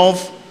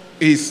enough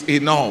is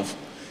enough.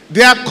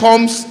 There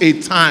comes a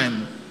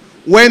time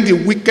when the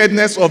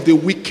wickedness of the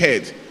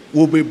wicked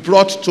will be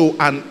brought to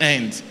an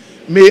end.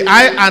 May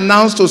I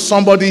announce to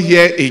somebody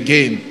here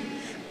again.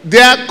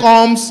 There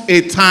comes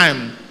a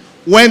time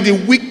when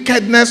the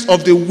wickedness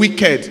of the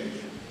wicked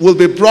will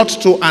be brought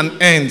to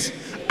an end.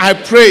 I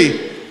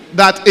pray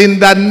that in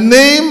the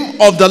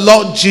name of the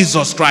Lord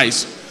Jesus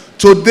Christ,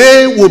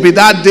 today will be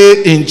that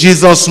day in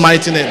Jesus'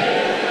 mighty name.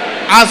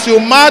 As you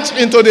march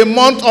into the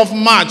month of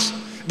March,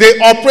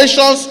 the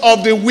operations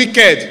of the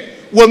wicked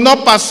will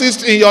not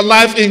persist in your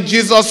life in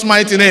Jesus'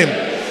 mighty name.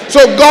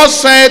 So God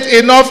said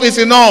enough is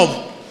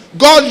enough.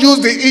 God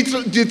used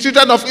the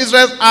children of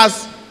Israel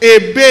as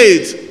a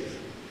bait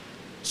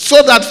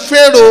so that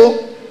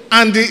Pharaoh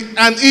and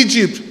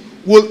Egypt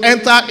will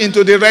enter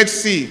into the Red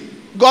Sea.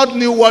 God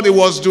knew what he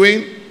was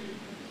doing.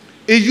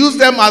 He used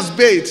them as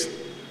bait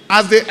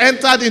as they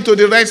entered into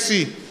the Red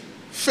Sea.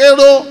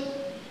 Pharaoh,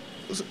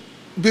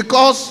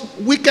 because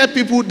wicked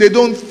people, they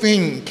don't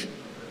think.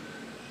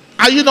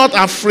 Are you not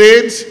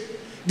afraid?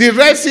 The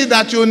Red Sea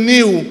that you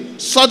knew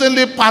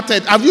suddenly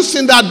parted. Have you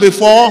seen that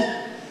before?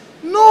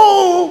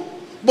 No.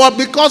 But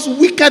because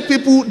wicked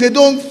people, they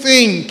don't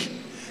think.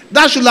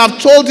 That should have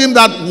told him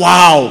that,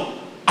 wow,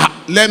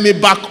 let me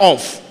back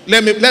off.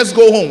 Let's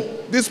go home.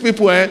 These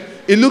people,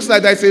 it looks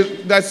like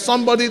there's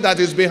somebody that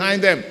is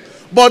behind them.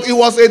 But it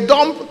was a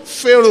dumb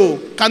Pharaoh.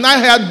 Can I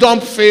hear dumb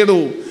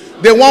Pharaoh?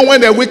 The one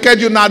when the wicked,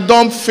 you now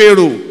dumb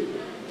Pharaoh.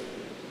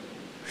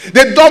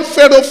 The dumb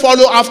Pharaoh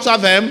follow after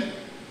them.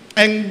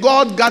 And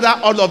God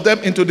gathered all of them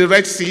into the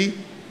Red Sea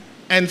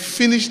and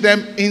finished them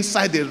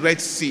inside the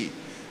Red Sea.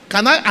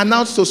 Can I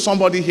announce to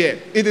somebody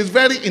here? It is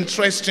very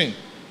interesting.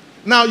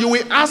 Now you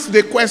will ask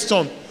the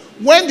question,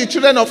 when the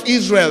children of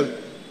Israel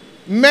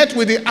met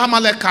with the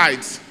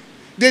Amalekites,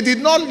 they did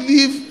not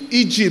leave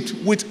Egypt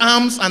with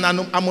arms and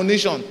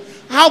ammunition.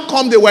 How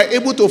come they were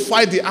able to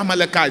fight the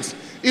Amalekites?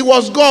 It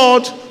was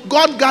God.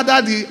 God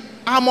gathered the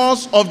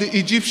armors of the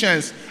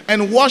Egyptians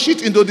and washed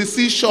it into the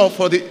seashore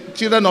for the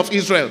children of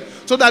Israel,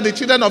 so that the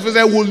children of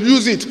Israel will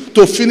use it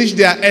to finish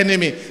their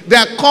enemy.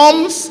 There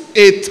comes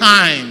a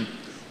time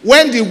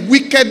when the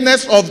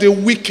wickedness of the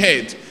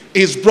wicked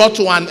is brought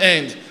to an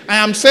end. I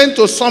am saying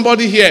to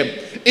somebody here,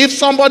 if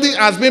somebody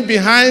has been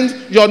behind,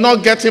 you're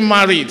not getting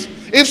married.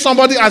 If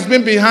somebody has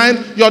been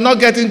behind, you're not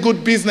getting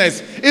good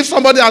business. If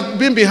somebody has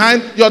been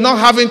behind, you're not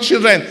having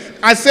children.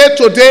 I say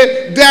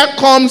today, there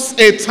comes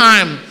a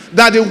time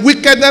that the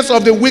wickedness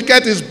of the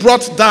wicked is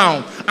brought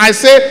down. I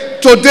say,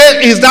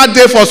 today is that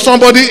day for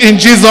somebody in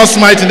Jesus'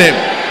 mighty name.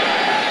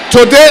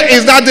 Today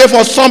is that day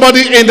for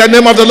somebody in the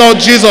name of the Lord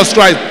Jesus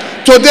Christ.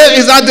 Today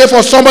is that day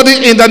for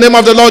somebody in the name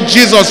of the Lord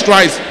Jesus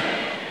Christ.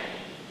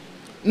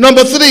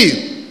 Number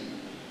 3,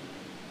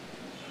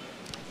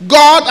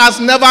 God has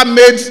never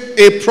made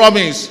a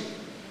promise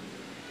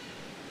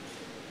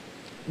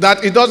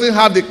that he doesn't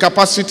have the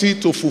capacity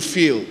to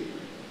fulfill.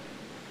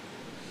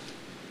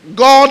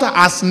 God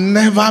has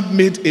never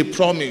made a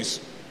promise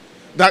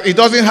that he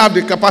doesn't have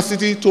the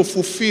capacity to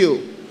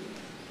fulfill.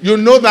 You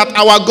know that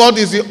our God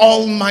is the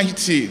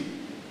Almighty.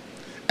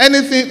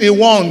 Anything he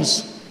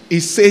wants, he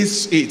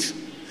says it.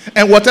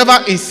 And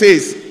whatever he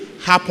says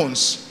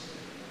happens.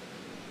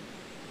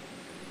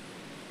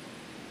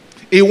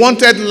 He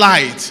wanted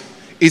light.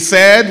 He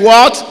said,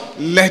 what?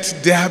 Let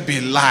there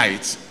be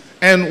light.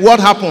 And what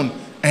happened?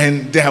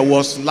 And there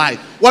was light.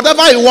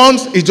 Whatever he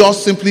wants, he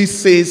just simply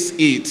says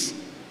it.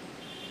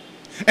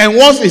 And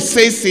once he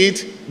says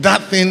it,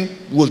 that thing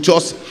will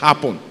just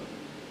happen.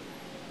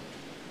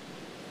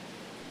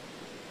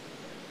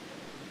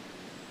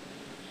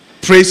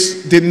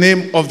 Praise the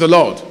name of the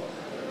Lord.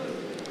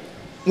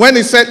 When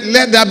he said,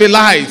 let there be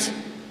light,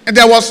 and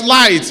there was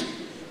light,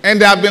 and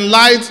there have been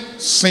light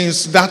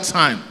since that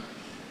time.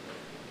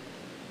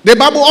 The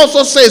Bible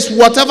also says,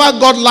 whatever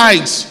God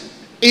likes,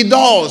 he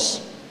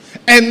does.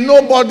 And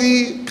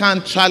nobody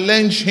can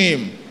challenge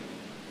him.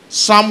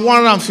 Psalm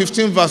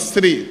 115 verse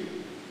 3.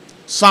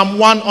 Psalm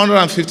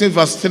 115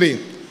 verse 3.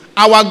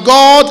 Our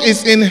God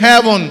is in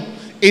heaven.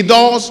 He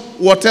does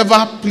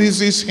whatever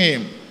pleases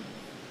him.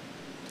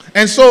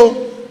 And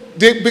so,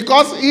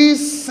 because he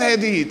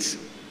said it,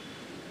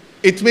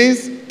 it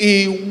means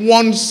he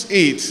wants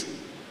it.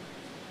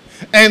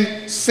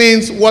 And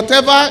since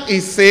whatever he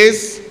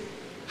says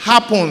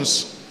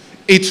happens,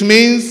 it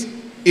means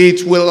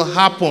it will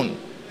happen.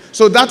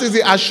 So that is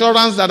the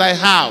assurance that I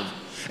have.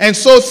 And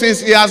so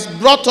since he has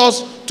brought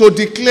us to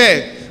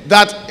declare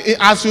that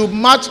as you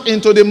march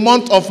into the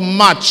month of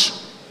March,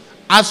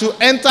 as you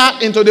enter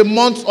into the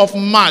month of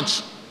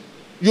March,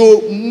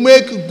 you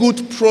make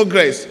good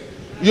progress.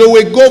 You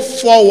will go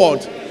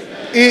forward.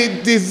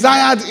 He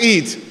desired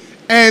it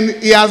and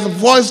he has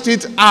voiced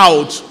it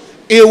out.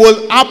 It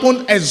will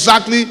happen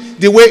exactly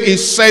the way he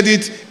said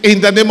it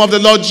in the name of the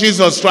Lord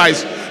Jesus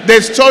Christ. The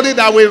story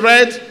that we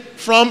read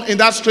from in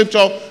that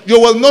scripture, you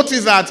will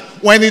notice that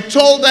when he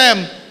told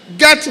them,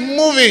 get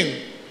moving,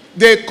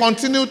 they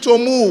continued to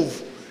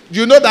move.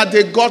 You know that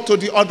they got to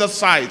the other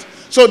side.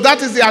 So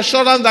that is the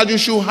assurance that you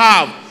should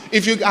have.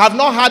 If you have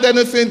not heard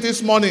anything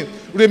this morning,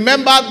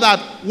 remember that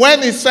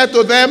when he said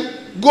to them,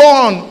 go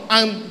on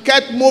and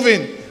get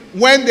moving.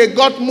 When they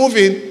got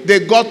moving,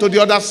 they got to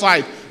the other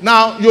side.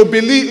 Now you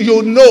believe,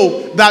 you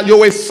know that you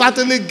will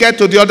certainly get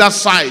to the other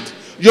side.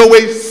 You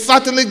will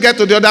certainly get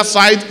to the other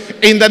side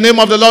in the name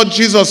of the Lord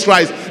Jesus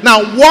Christ.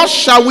 Now, what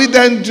shall we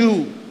then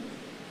do?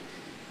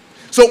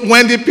 So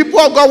when the people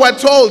of God were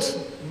told,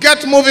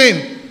 get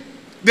moving,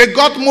 they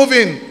got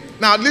moving.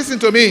 Now listen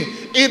to me.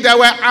 If there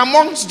were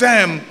amongst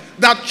them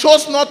that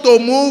chose not to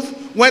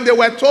move when they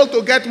were told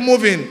to get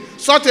moving,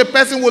 such a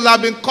person would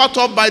have been caught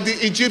up by the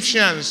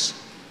Egyptians.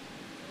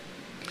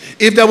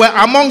 If there were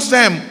amongst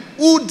them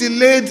who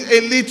delayed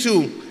a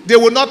little, they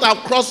would not have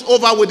crossed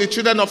over with the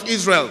children of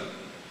Israel.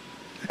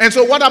 And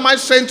so what am I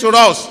saying to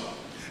us?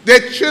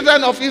 The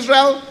children of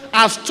Israel,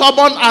 as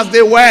stubborn as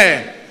they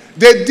were,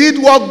 they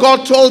did what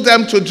God told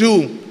them to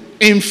do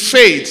in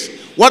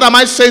faith. What am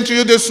I saying to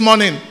you this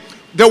morning?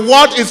 The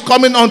word is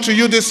coming unto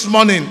you this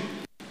morning.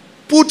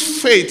 Put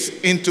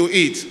faith into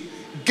it.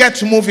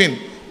 Get moving.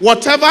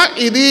 Whatever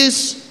it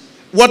is,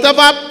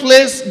 whatever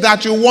place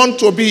that you want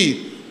to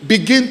be,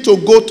 begin to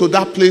go to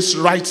that place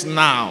right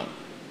now.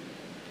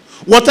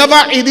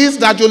 Whatever it is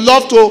that you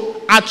love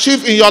to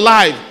achieve in your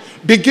life,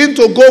 begin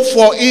to go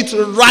for it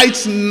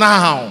right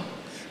now.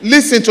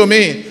 Listen to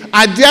me.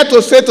 I dare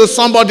to say to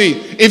somebody,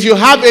 if you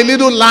have a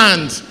little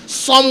land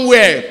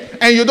somewhere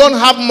and you don't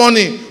have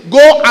money,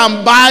 go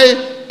and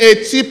buy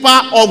a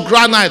tipper of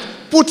granite.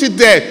 Put it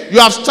there. You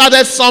have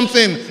started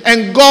something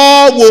and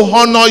God will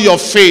honor your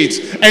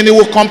faith and he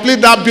will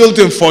complete that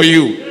building for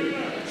you.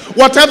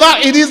 Whatever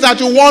it is that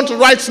you want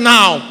right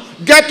now,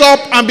 get up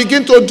and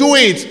begin to do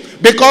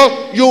it,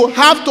 because you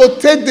have to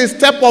take the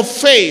step of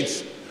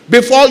faith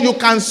before you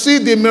can see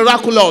the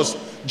miraculous.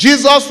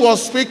 Jesus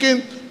was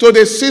speaking to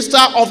the sister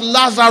of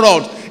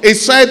Lazarus. He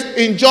said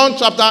in John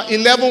chapter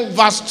 11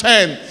 verse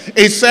 10,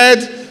 he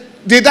said,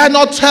 did I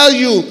not tell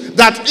you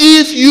that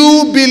if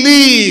you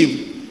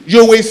believe,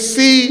 you will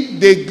see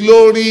the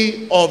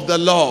glory of the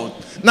Lord?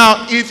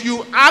 Now, if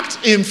you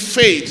act in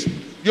faith,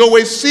 you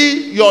will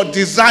see your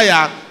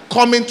desire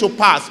coming to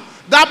pass.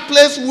 That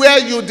place where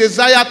you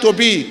desire to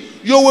be,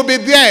 you will be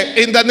there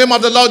in the name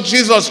of the Lord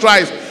Jesus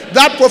Christ.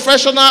 That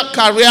professional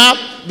career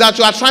that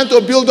you are trying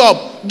to build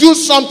up, do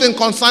something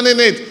concerning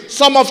it.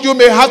 Some of you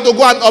may have to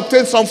go and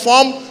obtain some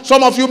form.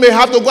 Some of you may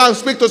have to go and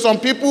speak to some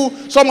people.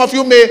 Some of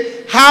you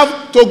may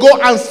have to go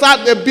and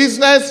start a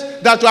business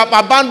that you have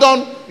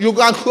abandoned. You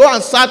can go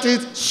and start it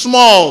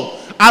small.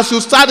 As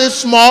you start it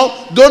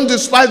small, don't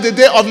despise the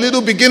day of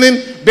little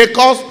beginning,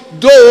 because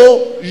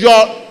though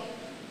your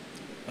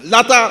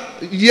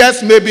latter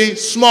years may be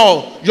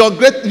small, your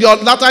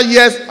latter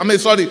years,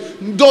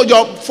 though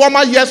your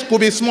former years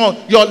could be small,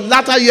 your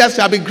latter years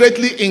shall be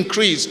greatly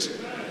increased.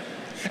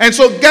 And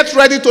so get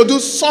ready to do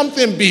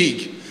something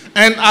big.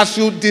 And as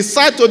you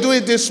decide to do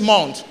it this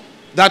month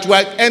that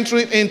we're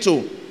entering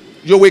into,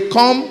 you will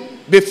come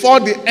before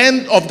the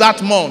end of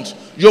that month,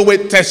 you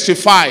will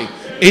testify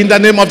in the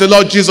name of the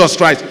Lord Jesus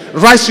Christ.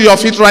 Rise to your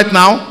feet right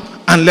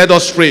now and let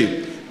us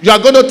pray. You are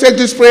going to take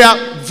this prayer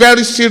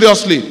very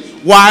seriously.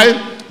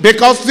 Why?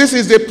 because this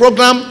is the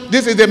program,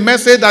 this is the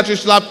message that we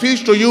shall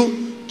preach to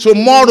you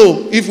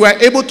tomorrow if we are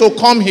able to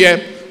come here.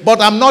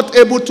 But I'm not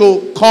able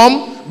to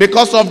come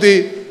because of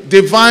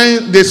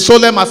the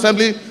solemn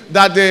assembly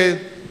that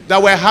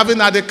we're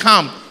having at the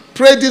camp.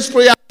 Pray this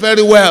prayer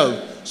very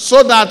well,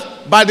 so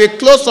that by the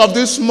close of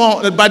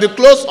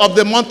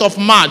the month of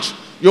March,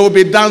 you will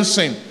be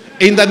dancing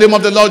in the name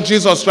of the Lord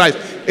Jesus Christ.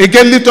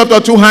 Again, lift up your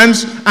two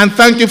hands and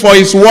thank you for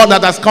his word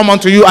that has come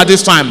unto you at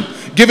this time.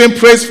 Give him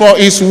praise for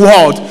his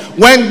word.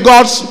 When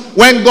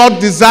God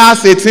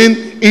desires a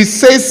thing, he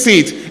says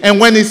it. And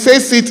when he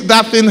says it,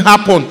 that thing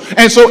happens.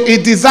 And so he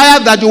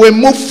desires that you will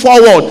move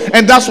forward.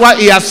 And that's why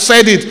he has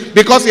said it.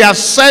 Because he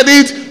has said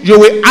it, you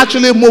will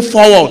actually move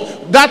forward.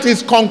 That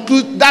is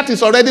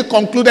already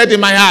concluded in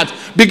my heart.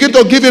 Begin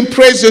to give him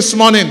praise this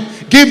morning.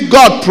 Give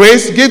God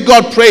praise. Give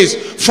God praise.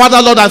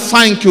 Father, Lord, I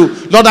thank you.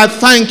 Lord, I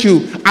thank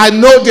you. I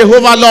know,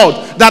 Jehovah, Lord,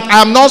 that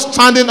I am not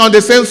standing on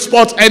the same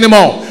spot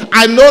anymore.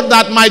 I know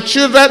that my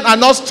children are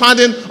not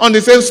standing on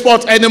the same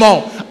spot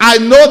anymore. I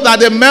know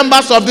that the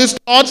members of this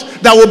church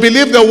that will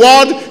believe the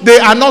word, they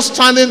are not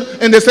standing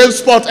in the same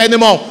spot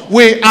anymore.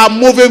 We are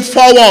moving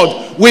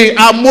forward. We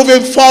are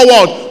moving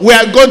forward. We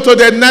are going to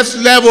the next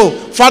level.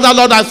 Father,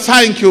 Lord, I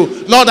thank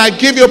you. Lord, I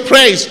give you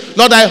praise.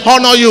 Lord, I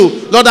honor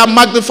you. Lord, I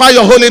magnify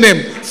your holy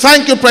name.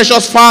 Thank you,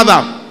 precious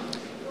Father.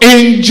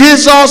 In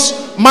Jesus'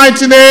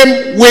 mighty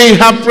name, we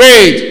have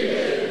prayed.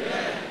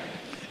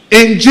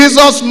 In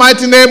Jesus'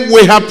 mighty name,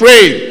 we have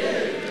prayed.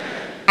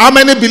 How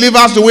many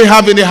believers do we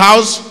have in the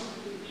house?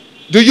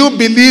 Do you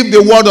believe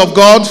the word of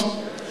God?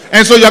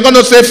 And so you're going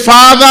to say,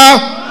 Father,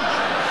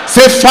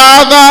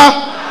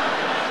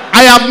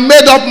 I have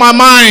made up my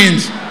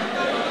mind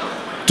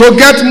to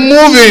get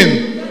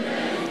moving.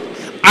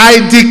 I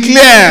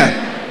declare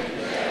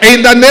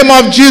in the name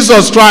of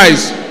Jesus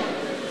Christ,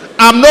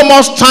 I'm no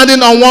more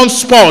standing on one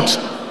spot.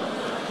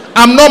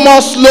 I'm no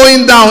more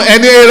slowing down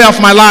any area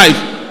of my life.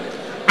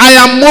 I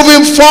am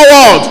moving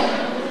forward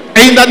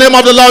in the name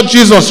of the Lord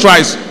Jesus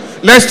Christ.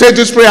 Let's take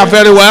this prayer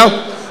very well.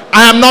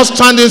 I am not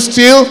standing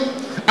still.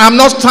 I am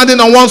not standing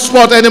on one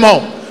spot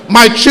anymore.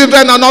 My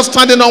children are not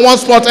standing on one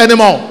spot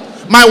anymore.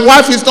 My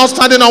wife is not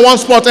standing on one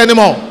spot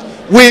anymore.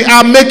 We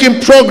are making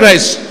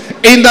progress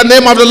in the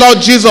name of the Lord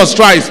Jesus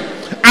Christ.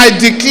 I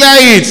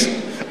declare it,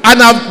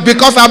 and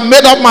because I've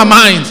made up my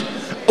mind,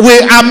 we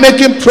are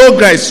making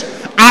progress.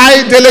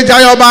 I, Dele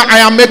Jayeoba,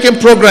 I am making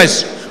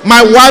progress.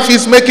 My wife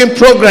is making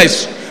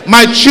progress.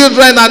 My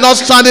children are not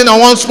standing on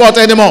one spot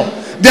anymore.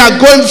 They are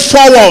going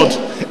forward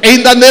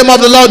in the name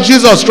of the Lord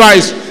Jesus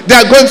Christ. They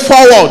are going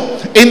forward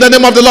in the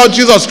name of the Lord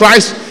Jesus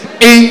Christ.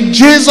 In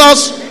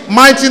Jesus'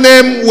 mighty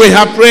name we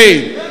have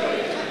prayed.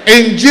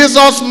 In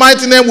Jesus'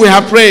 mighty name we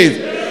have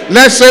prayed.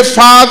 Let's say,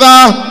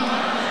 Father,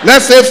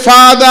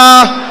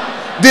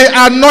 the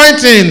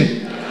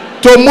anointing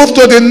to move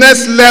to the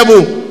next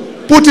level,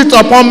 put it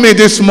upon me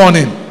this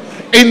morning.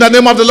 In the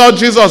name of the Lord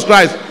Jesus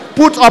Christ.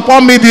 Put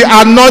upon me the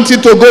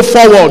anointing to go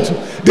forward.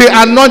 The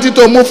anointing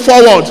to move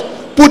forward.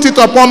 Put it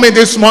upon me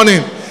this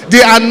morning.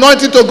 The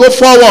anointing to go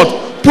forward.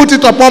 Put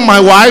it upon my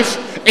wife.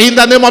 In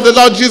the name of the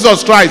Lord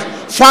Jesus Christ.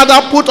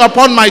 Father, put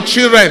upon my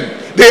children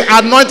the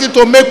anointing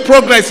to make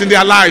progress in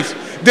their lives.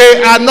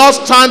 They are not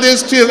standing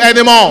still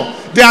anymore.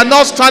 They are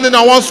not standing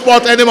on one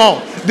spot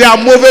anymore. They are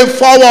moving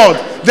forward.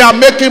 They are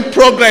making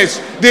progress.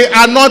 The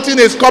anointing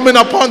is coming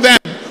upon them.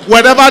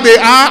 Wherever they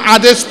are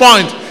at this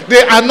point,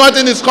 the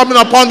anointing is coming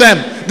upon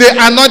them. The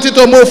anointing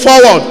to move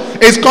forward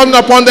is coming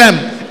upon them.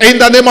 In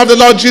the name of the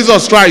Lord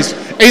Jesus Christ.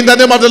 In the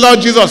name of the Lord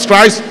Jesus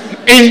Christ.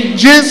 In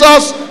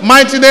Jesus'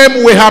 mighty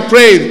name we have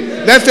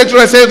prayed. Let's take to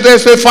ourselves.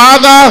 Let's say,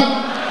 Father,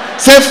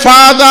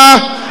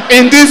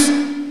 in this,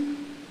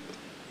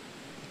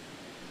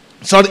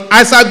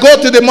 as I go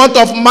to the month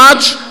of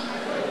March,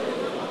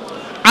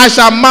 I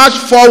shall march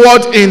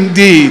forward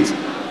indeed.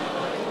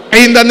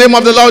 In the name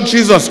of the Lord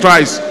Jesus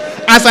Christ.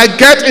 As I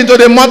get into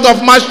the month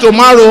of March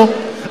tomorrow,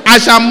 I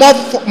shall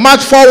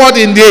march forward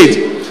indeed.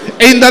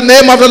 In the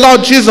name of the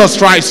Lord Jesus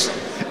Christ.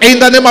 In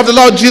the name of the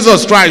Lord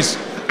Jesus Christ.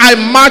 I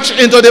march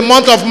into the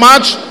month of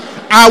March.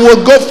 I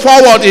will go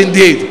forward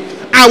indeed.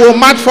 I will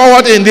march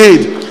forward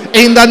indeed.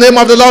 In the name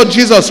of the Lord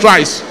Jesus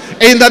Christ.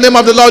 In the name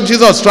of the Lord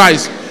Jesus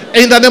Christ.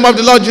 In the name of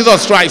the Lord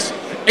Jesus Christ.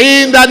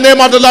 In the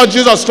name of the Lord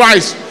Jesus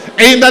Christ.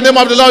 In the name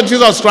of the Lord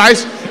Jesus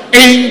Christ.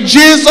 In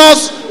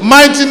Jesus'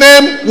 mighty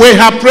name we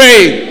have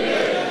prayed.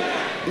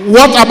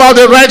 What about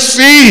the Red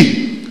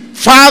Sea?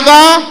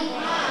 Father,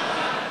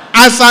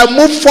 as I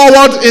move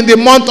forward in the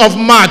month of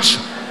March,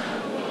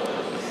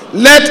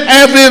 let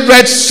every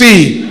Red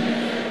Sea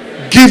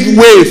give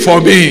way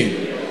for me.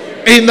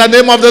 In the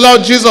name of the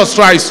Lord Jesus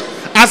Christ,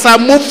 as I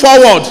move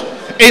forward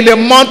in the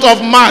month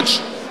of March,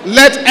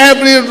 let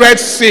every Red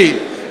Sea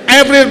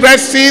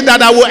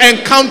that I will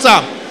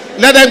encounter,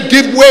 let them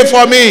give way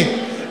for me.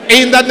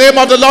 In the name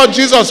of the Lord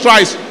Jesus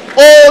Christ.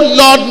 Oh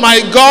Lord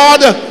my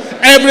God,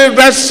 every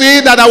Red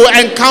Sea that I will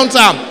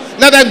encounter,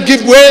 let them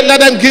give way, let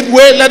them give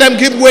way, let them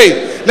give way,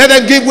 let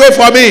them give way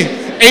for me.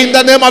 In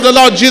the name of the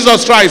Lord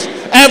Jesus Christ.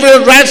 Every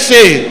Red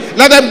Sea,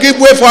 let them give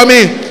way for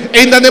me.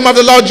 In the name of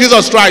the Lord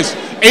Jesus Christ.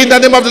 In the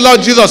name of the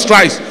Lord Jesus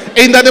Christ.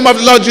 In the name of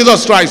the Lord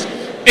Jesus Christ.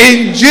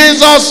 In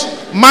Jesus'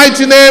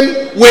 mighty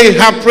name we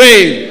have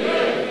prayed.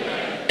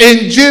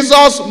 In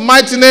Jesus'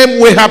 mighty name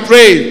we have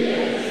prayed.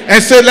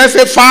 And say, let's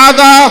say,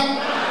 Father,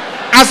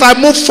 as I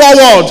move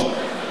forward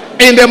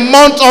in the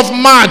month of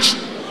March,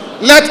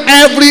 let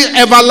every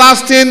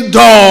everlasting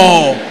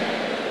door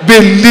be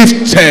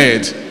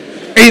lifted.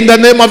 In the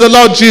name of the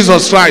Lord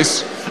Jesus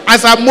Christ.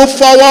 As I move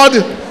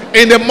forward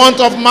in the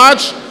month of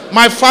March,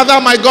 my Father,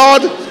 my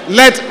God,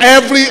 let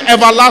every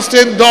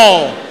everlasting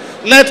door,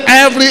 let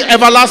every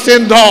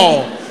everlasting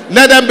door,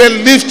 let them be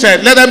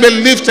lifted, let them be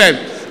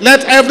lifted.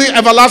 Let every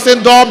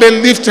everlasting door be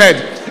lifted.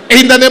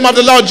 In the name of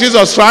the Lord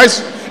Jesus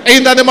Christ.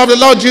 In the name of the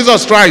Lord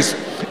Jesus Christ.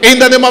 In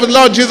the name of the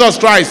Lord Jesus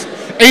Christ.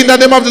 In the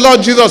name of the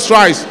Lord Jesus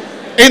Christ.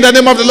 In the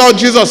name of the Lord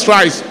Jesus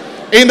Christ.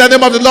 In the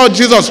name of the Lord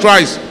Jesus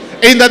Christ.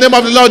 In the name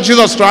of the Lord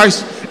Jesus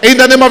Christ. In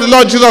the name of the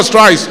Lord Jesus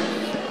Christ.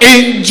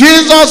 In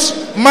Jesus'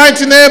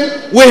 mighty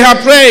name we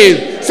have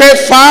prayed.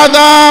 Say,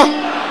 Father,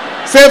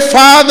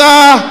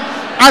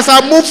 as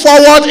I move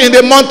forward in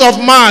the month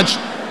of March,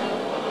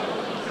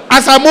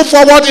 as I move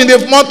forward in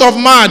the month of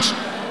March,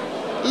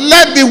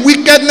 let the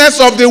wickedness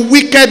of the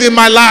wicked in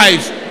my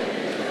life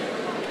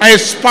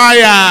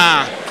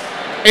expire.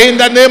 In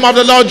the name of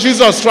the Lord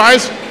Jesus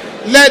Christ,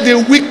 let the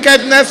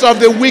wickedness of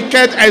the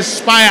wicked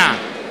expire.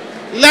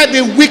 Let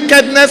the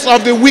wickedness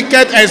of the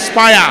wicked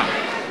expire.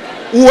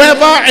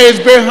 Whoever is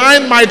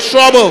behind my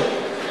trouble,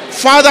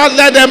 Father,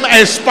 let them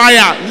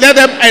expire. Let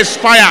them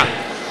expire.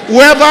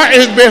 Whoever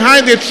is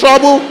behind the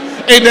trouble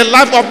in the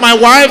life of my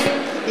wife,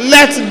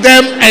 let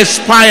them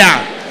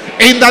expire.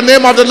 In the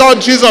name of the Lord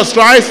Jesus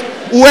Christ,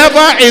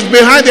 whoever is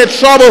behind the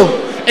trouble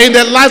in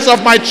the lives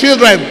of my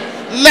children,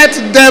 let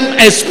them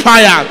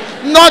expire.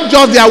 Not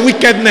just their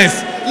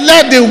wickedness,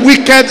 let the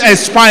wicked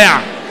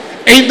expire.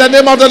 In the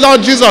name of the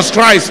Lord Jesus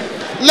Christ,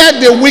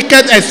 let the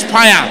wicked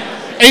expire.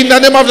 In the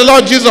name of the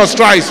Lord Jesus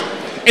Christ.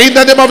 In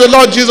the name of the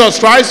Lord Jesus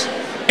Christ.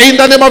 In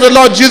the name of the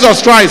Lord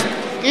Jesus Christ.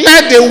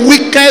 Let the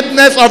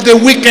wickedness of the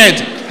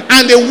wicked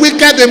and the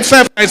wicked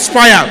himself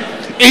expire.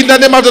 In the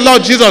name of the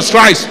Lord Jesus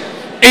Christ.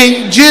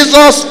 In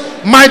Jesus'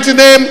 mighty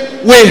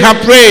name we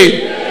have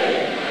prayed.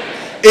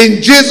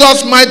 In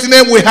Jesus' mighty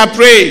name we have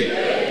prayed.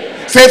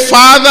 Say,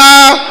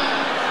 Father,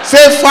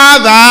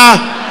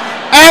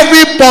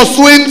 every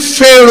pursuing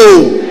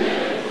Pharaoh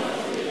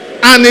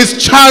and his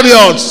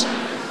chariots,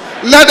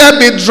 let them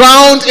be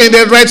drowned in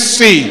the Red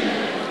Sea.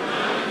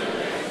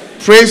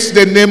 Praise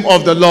the name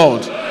of the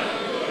Lord.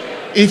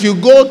 If you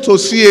go to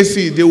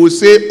CAC, they will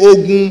say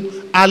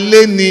Ogun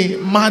Aleni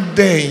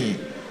Madein.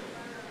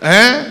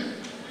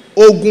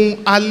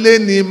 Ogun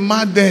Aleni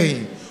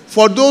Madein.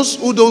 For those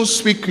who don't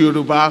speak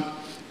Yoruba,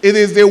 it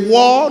is the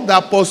war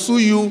that pursue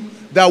you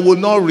that will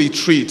not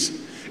retreat.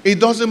 It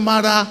doesn't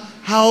matter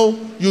how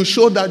you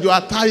show that you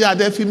are tired,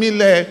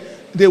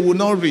 they will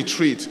not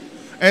retreat.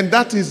 And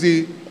that is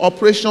the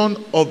operation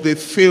of the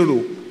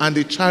Pharaoh and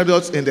the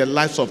chariots in the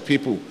lives of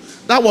people.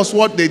 That was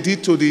what they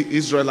did to the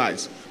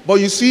Israelites. But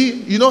you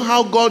see, you know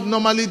how God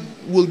normally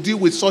will deal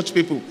with such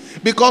people?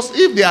 Because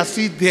if they are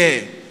still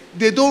there,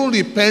 they don't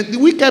repent. The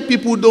wicked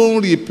people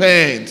don't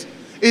repent.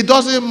 It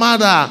doesn't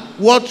matter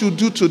what you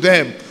do to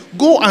them.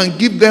 Go and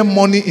give them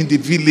money in the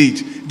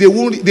village. They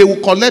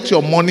will collect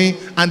your money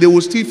and they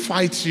will still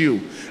fight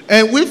you.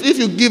 And if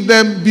you give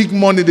them big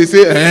money, they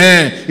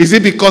say, is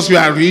it because you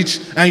are rich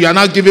and you are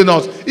not giving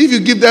us? If you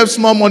give them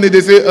small money,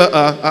 they say,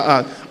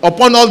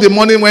 upon all the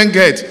money one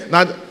get.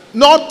 Now,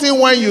 nothing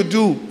when you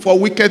do for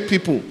wicked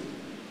people.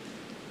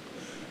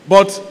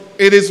 But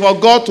it is for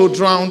God to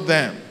drown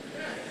them.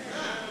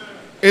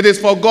 It is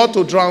for God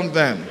to drown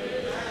them.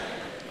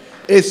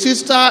 A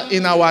sister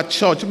in our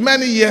church,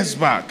 many years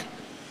back,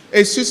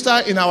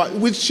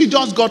 she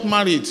just got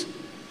married.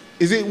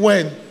 Is it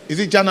when? Is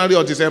it January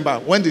or December?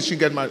 When did she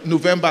get married?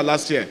 November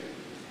last year.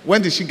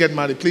 When did she get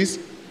married, please?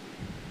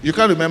 You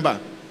can't remember.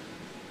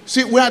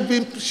 See,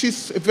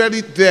 she's a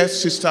very dear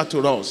sister to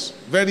us.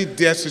 Very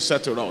dear sister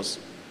to us.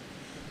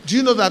 Do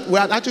you know that we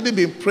had actually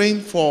been praying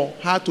for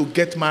her to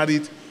get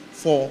married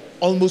for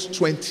almost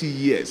 20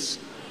 years?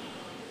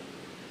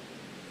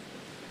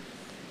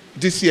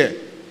 This year.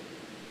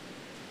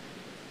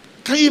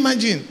 Can you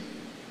imagine?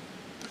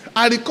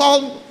 I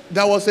recall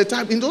there was a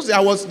time, in those days I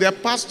was their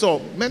pastor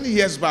many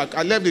years back.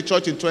 I left the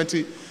church in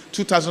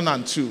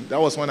 2002. That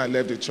was when I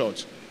left the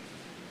church.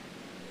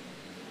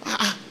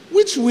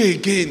 Which way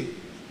again?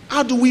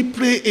 How do we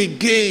pray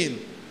again?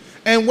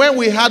 And when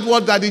we heard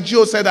what Daddy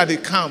Gio said at the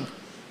camp,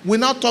 we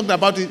now talked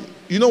about it.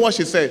 You know what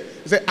she said?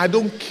 She said, I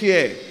don't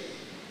care.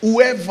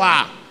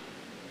 Whoever.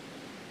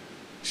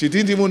 She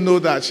didn't even know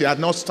that she had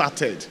not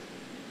started.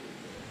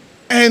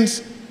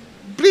 And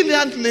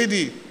brilliant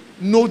lady,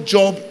 no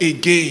job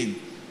again.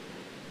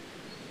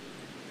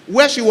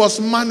 Where she was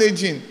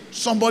managing,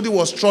 somebody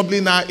was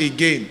troubling her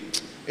again.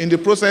 In the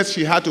process,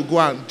 she had to go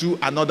and do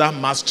another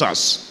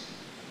master's.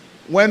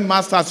 When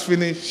master's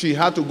finished, she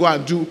had to go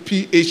and do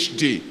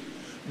PhD.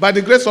 By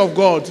the grace of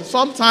God,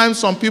 sometimes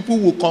some people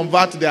will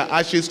convert their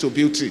ashes to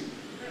beauty.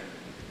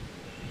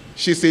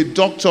 She's a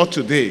doctor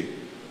today.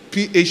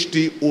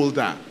 PhD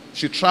holder.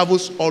 She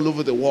travels all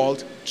over the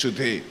world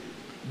today.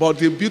 But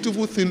the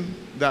beautiful thing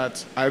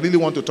that I really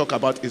want to talk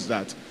about is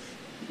that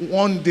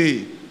one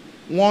day,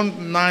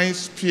 one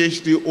nice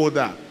PhD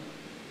holder,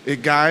 a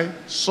guy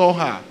saw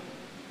her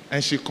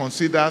and she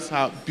considers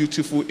her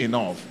beautiful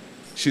enough.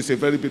 She's a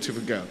very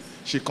beautiful girl.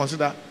 She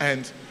considered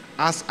and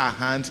asked her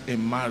hand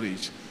in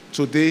marriage.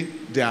 Today,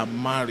 they are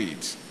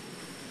married.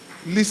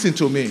 Listen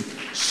to me.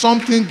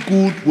 Something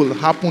good will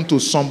happen to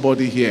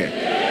somebody here.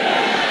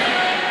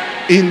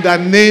 In the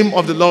name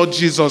of the Lord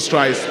Jesus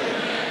Christ.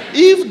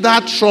 If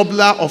that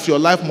troubler of your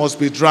life must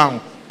be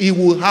drowned, it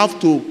will have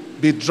to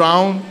be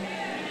drowned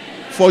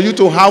for you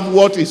to have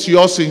what is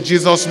yours in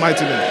Jesus'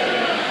 mighty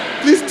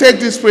name. Please take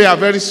this prayer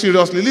very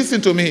seriously.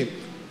 Listen to me.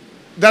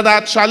 There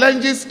are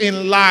challenges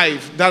in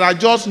life that are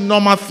just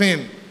normal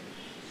things.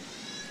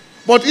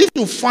 But if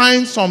you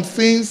find some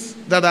things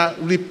that are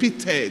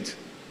repeated,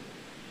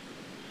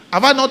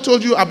 have I not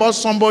told you about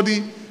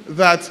somebody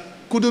that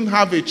couldn't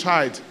have a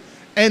child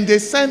and they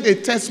sent a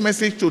text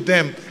message to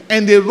them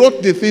and they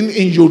wrote the thing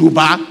in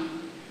Yoruba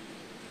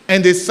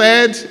and they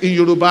said in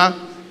Yoruba,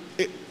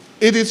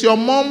 it is your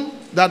mom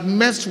that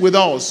messed with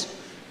us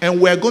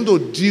and we're going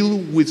to deal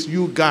with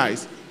you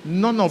guys.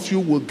 None of you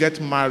will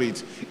get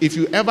married. If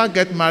you ever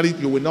get married,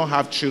 you will not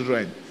have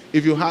children.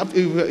 If you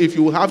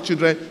have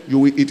children,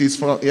 it is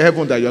from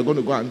heaven that you are going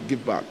to go and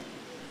give back.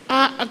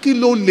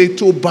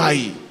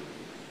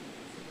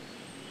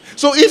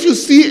 So if you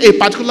see a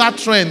particular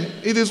trend,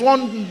 it is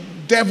one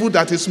devil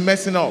that is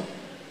messing up.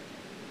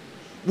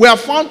 We have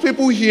found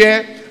people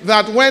here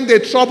that when they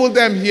trouble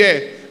them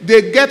here,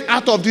 they get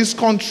out of this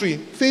country,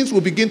 things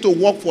will begin to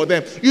work for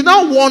them. You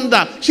now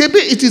wonder, maybe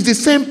it is the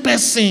same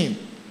person.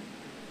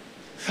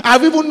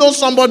 I've even known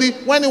somebody,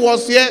 when he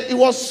was here, he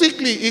was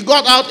sickly, he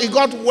got out, he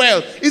got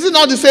well. Is it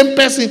not the same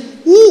person?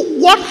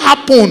 What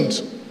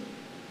happened?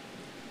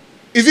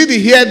 Is it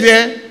the hair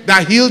there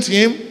that healed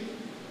him?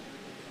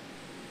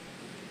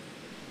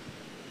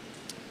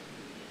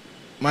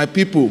 My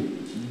people,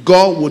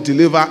 God will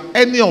deliver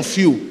any of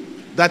you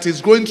that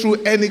is going through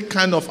any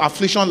kind of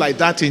affliction like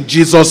that in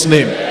Jesus'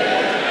 name.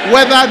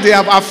 Whether they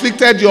have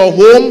afflicted your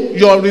home,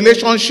 your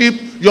relationship,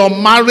 your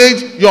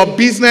marriage, your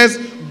business,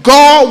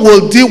 God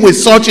will deal with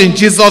such in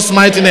Jesus'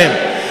 mighty name.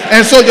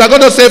 And so you're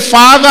going to say,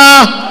 Father,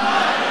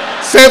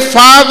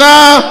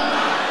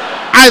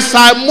 as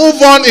I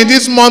move on in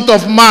this month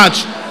of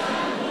March,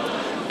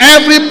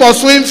 every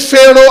pursuing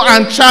Pharaoh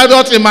and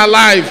chariot in my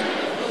life,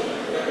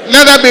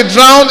 let them be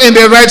drowned in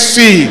the Red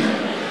Sea.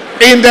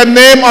 In the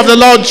name of the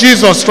Lord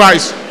Jesus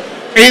Christ.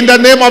 In the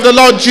name of the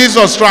Lord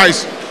Jesus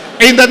Christ.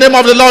 In the name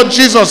of the Lord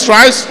Jesus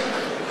Christ.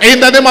 In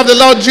the name of the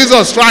Lord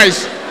Jesus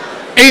Christ.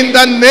 In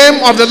the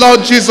name of the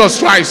Lord Jesus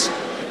Christ.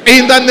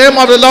 In the name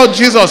of the Lord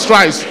Jesus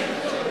Christ.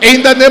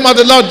 In the name of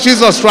the Lord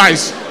Jesus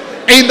Christ.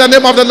 In the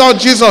name of the Lord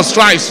Jesus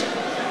Christ.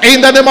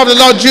 In the name of the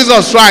Lord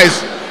Jesus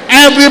Christ.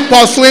 Every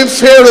pursuing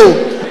Pharaoh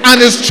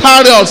and his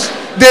chariots,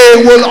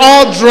 they will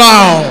all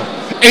drown.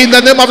 In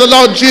the name of the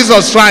Lord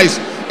Jesus Christ.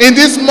 In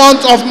this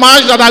month of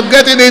March that I'm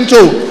getting into,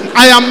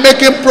 I am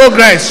making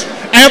progress.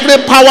 Every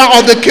power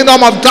of the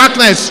kingdom of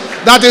darkness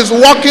that is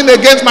working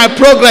against my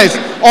progress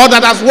or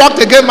that has worked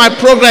against my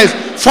progress,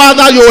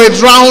 Father, you will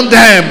drown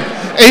them.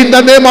 In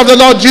the name of the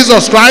Lord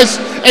Jesus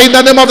Christ. In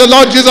the name of the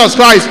Lord Jesus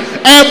Christ.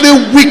 Every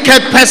wicked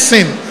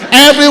person,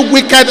 every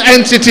wicked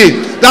entity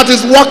that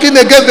is working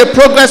against the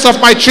progress of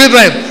my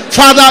children,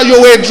 Father, you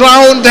will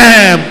drown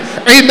them.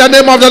 In the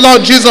name of the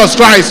Lord Jesus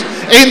Christ.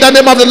 In the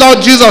name of the Lord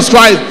Jesus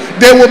Christ.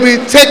 They will be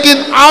taken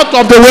out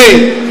of the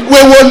way. We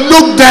will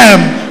look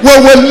them. We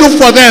will look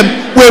for them.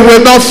 We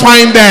will not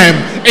find them.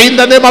 In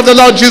the name of the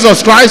Lord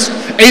Jesus Christ.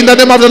 In the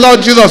name of the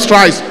Lord Jesus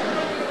Christ.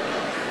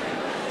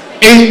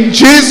 In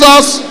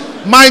Jesus'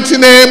 mighty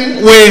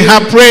name we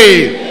have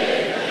prayed.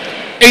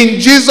 In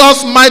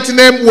Jesus' mighty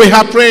name we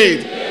have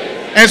prayed.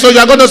 And so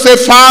you're going to say,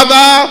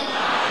 Father,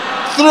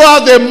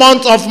 throughout the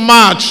month of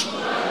March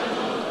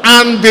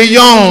and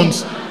beyond,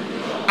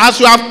 as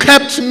you have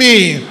kept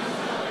me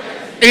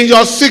in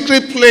your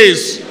secret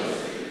place,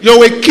 you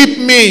will keep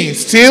me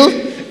still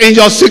in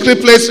your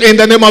secret place in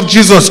the name of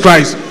Jesus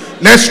Christ.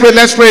 Let's pray,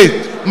 let's pray.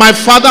 My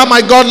Father,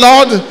 my God,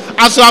 Lord,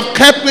 as you have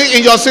kept me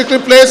in your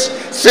secret place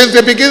since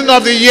the beginning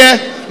of the year,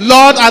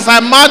 Lord, as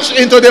I march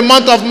into the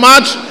month of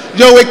March,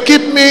 you will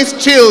keep me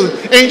still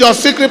in your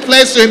secret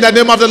place in the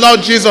name of the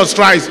Lord Jesus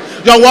Christ.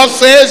 Your word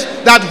says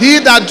that he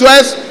that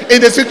dwells in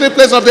the secret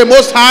place of the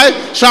Most High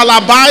shall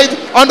abide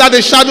under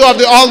the shadow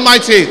of the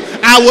Almighty.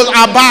 I will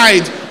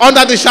abide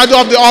under the shadow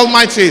of the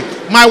Almighty.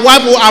 My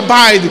wife will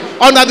abide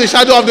under the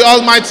shadow of the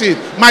Almighty.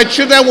 My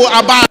children will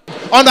abide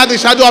under the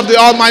shadow of the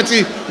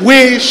Almighty.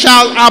 We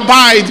shall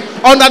abide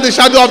under the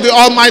shadow of the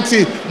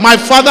Almighty. My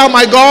Father,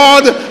 my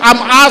God, I'm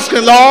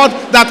asking, Lord,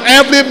 that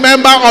every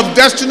member of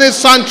Destiny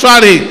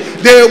Sanctuary,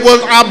 they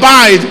will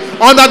abide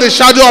under the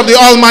shadow of the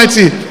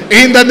Almighty.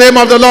 In the name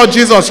of the Lord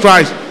Jesus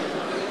Christ.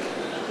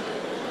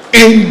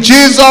 In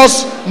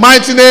Jesus'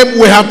 mighty name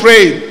we have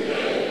prayed.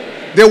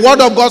 The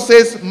word of God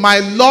says, my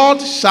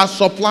Lord shall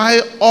supply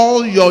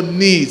all your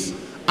needs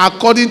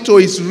according to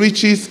his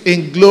riches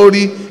in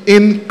glory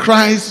in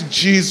Christ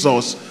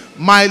Jesus.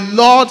 My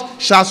Lord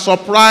shall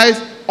supply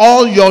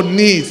all your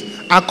needs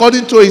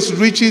according to his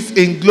riches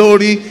in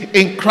glory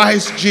in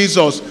Christ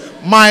Jesus.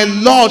 My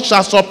Lord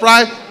shall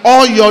supply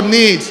all your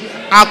needs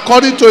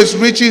according to his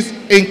riches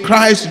in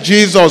Christ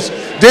Jesus.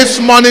 This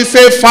morning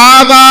say,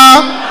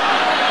 Father,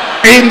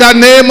 in the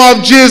name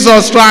of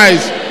Jesus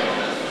Christ,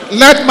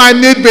 let my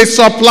need be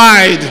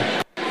supplied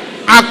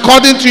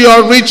according to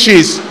your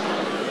riches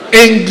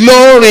in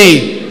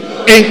glory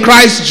in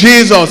Christ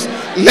Jesus.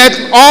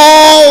 Let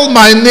all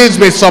my needs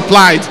be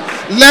supplied.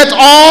 Let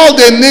all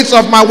the needs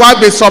of my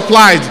wife be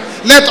supplied.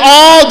 Let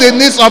all the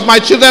needs of my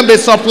children be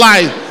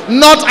supplied.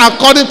 Not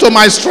according to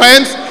my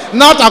strength,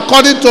 not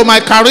according to my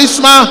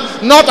charisma,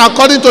 not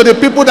according to the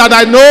people that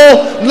I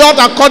know, not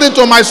according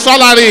to my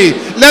salary.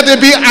 Let it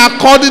be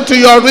according to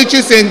your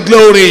riches in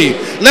glory.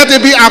 Let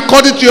it be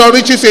according to your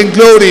riches in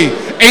glory.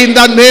 In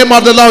the name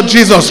of the Lord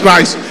Jesus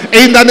Christ.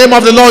 In the name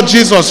of the Lord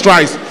Jesus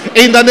Christ.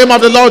 In the name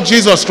of the Lord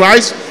Jesus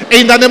Christ.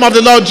 In the name of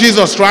the Lord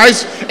Jesus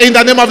Christ. In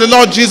the name of the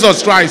Lord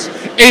Jesus Christ.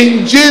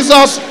 In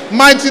Jesus'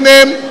 mighty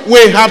name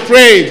we have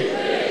prayed.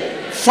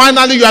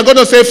 Finally, you are going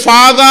to say,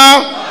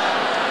 Father.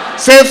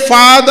 Say,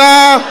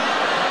 Father,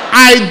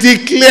 I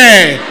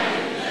declare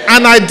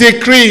and I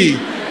decree,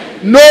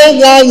 no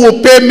one will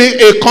pay me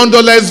a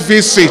condolence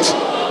visit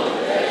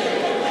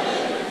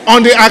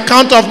on the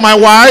account of my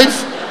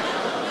wife,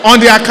 on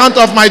the account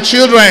of my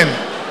children.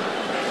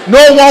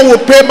 No one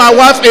will pay my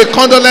wife a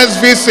condolence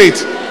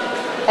visit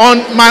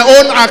on my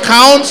own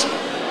account,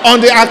 on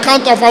the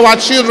account of our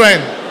children.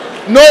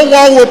 No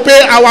one will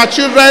pay our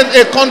children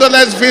a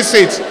condolence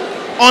visit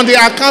on the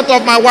account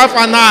of my wife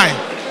and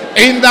I.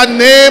 In the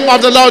name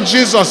of the Lord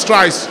Jesus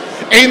Christ.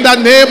 In the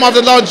name of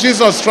the Lord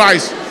Jesus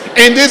Christ.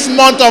 In this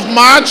month of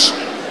March,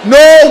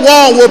 no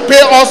one will pay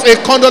us a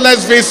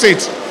condolence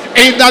visit.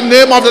 In the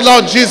name of the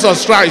Lord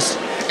Jesus Christ.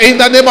 In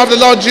the name of the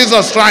Lord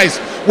Jesus Christ.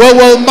 We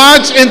will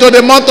march into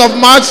the month of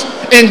March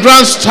in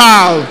grand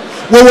style.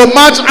 We will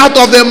march out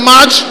of the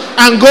March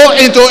and go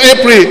into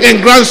April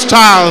in grand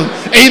style.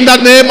 In the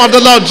name of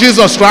the Lord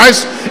Jesus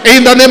Christ.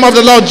 In the name of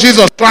the Lord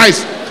Jesus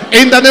Christ.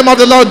 In the name of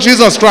the Lord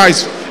Jesus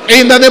Christ.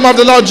 In the name of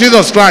the Lord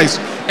Jesus Christ.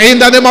 In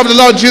the name of the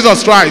Lord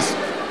Jesus Christ.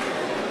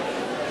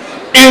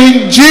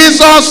 In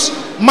Jesus'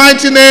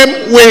 mighty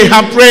name we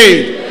have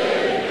prayed.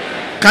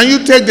 Can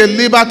you take the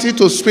liberty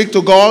to speak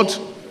to God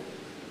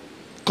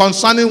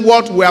concerning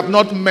what we have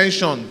not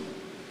mentioned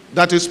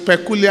that is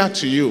peculiar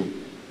to you?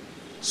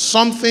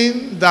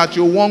 Something that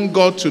you want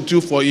God to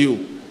do for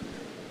you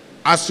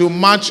as you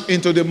march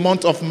into the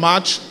month of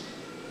March.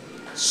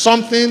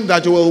 Something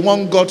that you will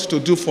want God to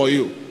do for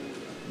you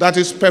that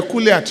is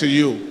peculiar to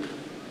you.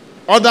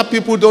 Other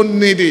people don't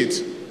need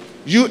it.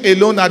 You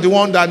alone are the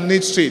one that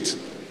needs it.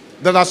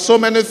 There are so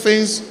many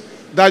things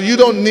that you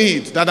don't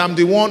need, that I'm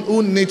the one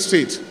who needs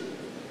it.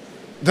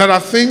 There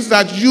are things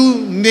that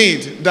you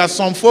need that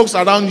some folks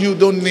around you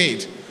don't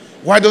need.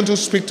 Why don't you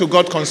speak to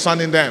God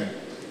concerning them?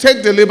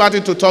 Take the liberty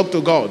to talk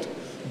to God.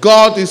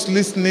 God is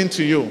listening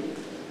to you.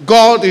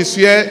 God is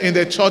here in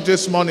the church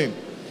this morning.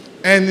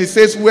 And he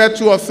says, where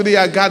two or three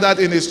are gathered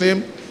in his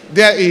name,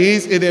 there he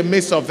is in the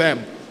midst of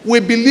them. We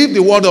believe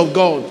the word of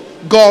God.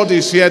 God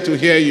is here to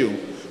hear you.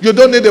 You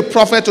don't need a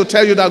prophet to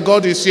tell you that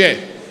God is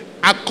here.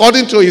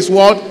 According to his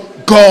word,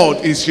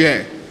 God is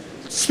here.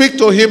 Speak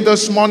to him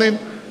this morning.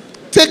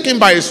 Take him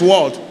by his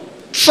word.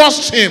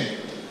 Trust him.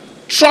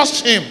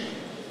 Trust him.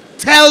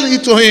 Tell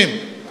it to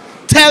him.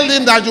 Tell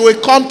him that you will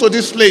come to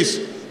this place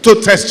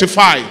to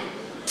testify.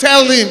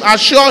 Tell him,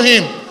 assure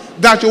him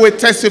that you will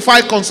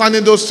testify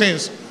concerning those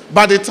things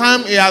by the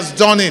time he has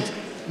done it.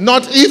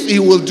 Not if he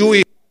will do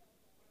it.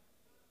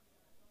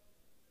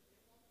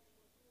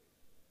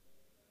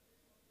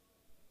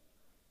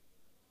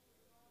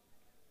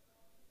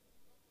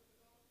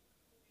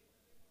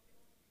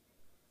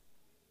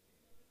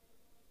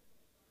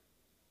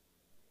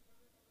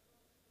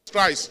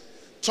 Christ.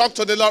 Talk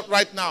to the Lord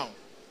right now.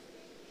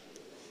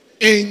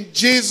 In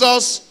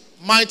Jesus'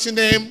 mighty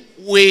name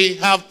we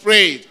have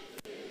prayed.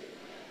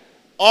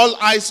 All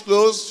eyes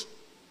closed,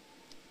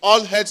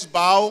 all heads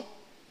bow.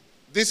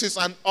 This is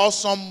an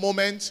awesome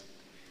moment.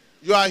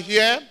 You are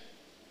here.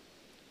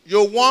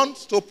 You want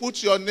to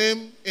put your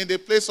name in the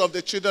place of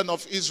the children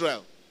of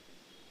Israel.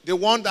 The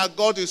one that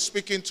God is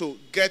speaking to.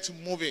 Get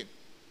moving.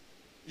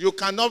 You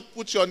cannot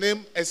put your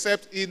name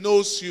except he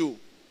knows you.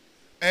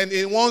 And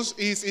he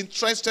is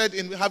interested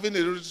in having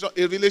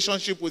a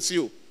relationship with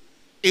you.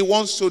 He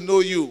wants to know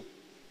you.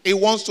 He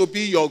wants to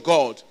be your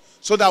God.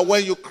 So that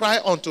when you cry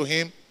unto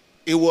him,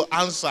 he will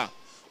answer.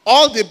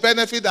 All the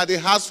benefit that he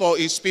has for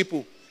his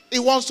people, he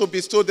wants to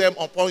bestow them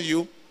upon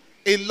you.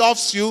 He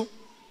loves you.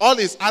 All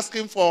he's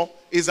asking for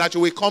is that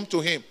you will come to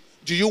him.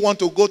 Do you want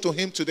to go to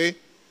him today?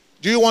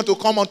 Do you want to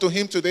come unto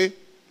him today?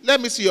 Let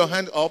me see your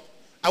hand up.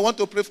 I want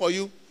to pray for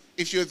you.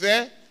 If you're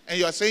there and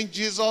you are saying,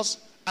 Jesus,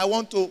 I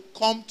want to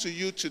come to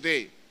you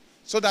today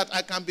so that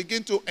I can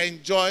begin to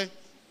enjoy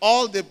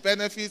all the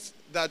benefits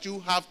that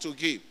you have to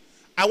give.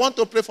 I want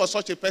to pray for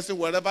such a person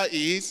wherever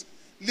he is.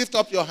 Lift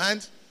up your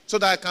hand so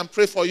that I can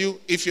pray for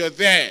you if you're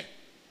there.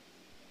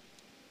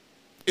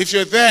 If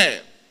you're there,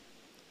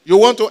 you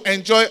want to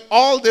enjoy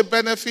all the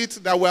benefits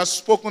that we have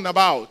spoken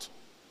about.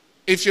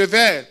 If you're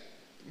there,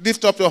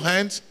 lift up your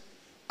hands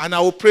and I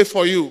will pray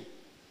for you.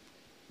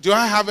 Do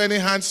I have any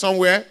hands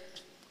somewhere?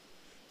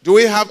 Do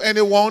we have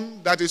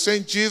anyone that is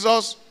saying,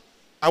 Jesus,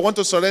 I want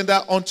to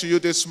surrender unto you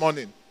this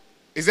morning?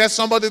 Is there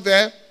somebody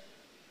there?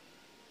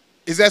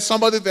 Is there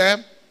somebody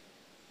there?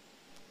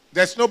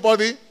 There's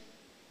nobody?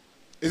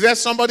 Is there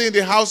somebody in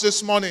the house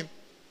this morning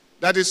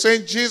that is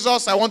saying,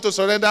 Jesus, I want to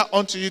surrender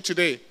unto you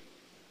today?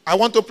 I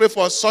want to pray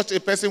for such a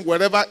person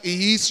wherever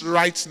he is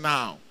right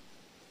now.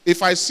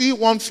 If I see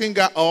one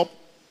finger up,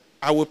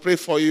 I will pray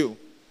for you.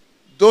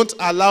 Don't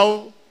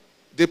allow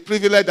the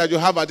privilege that you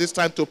have at this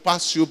time to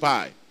pass you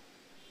by.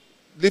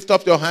 Lift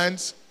up your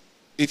hands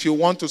if you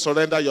want to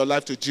surrender your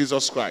life to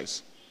Jesus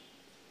Christ.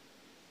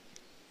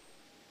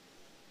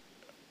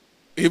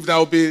 If there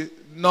will be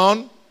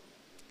none,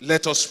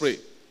 let us pray.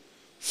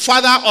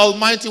 Father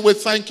Almighty, we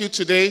thank you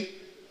today.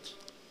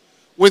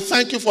 We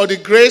thank you for the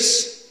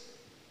grace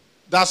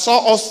that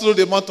saw us through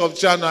the month of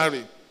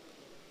January.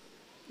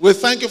 We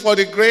thank you for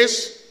the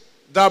grace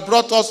that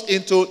brought us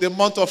into the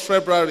month of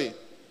February.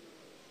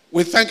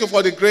 We thank you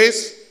for the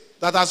grace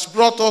that has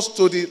brought us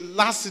to the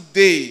last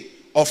day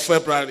of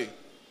February.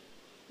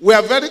 We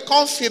are very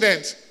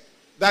confident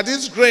that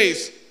this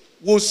grace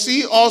will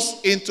see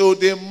us into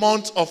the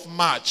month of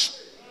March.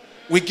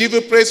 We give you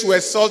praise, we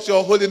exalt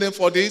your holy name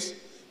for this.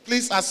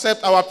 Please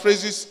accept our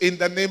praises in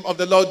the name of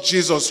the Lord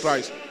Jesus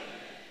Christ.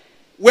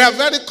 We are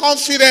very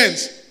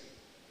confident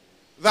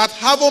that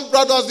having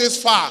brought us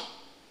this far,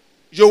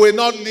 you will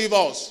not leave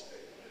us.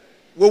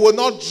 We will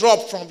not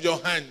drop from your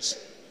hands.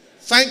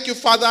 Thank you,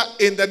 Father,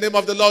 in the name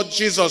of the Lord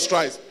Jesus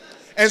Christ.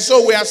 And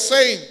so we are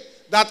saying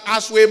that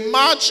as we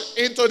march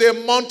into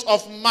the month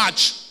of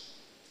March,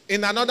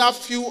 in another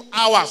few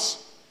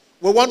hours,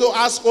 we want to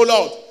ask, oh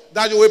Lord,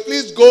 that you will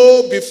please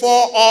go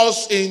before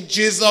us in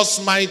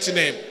Jesus' mighty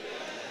name.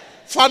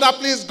 Father,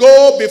 please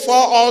go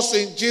before us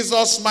in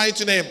Jesus'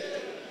 mighty name.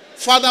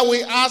 Father,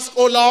 we ask,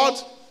 oh Lord,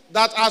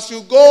 that as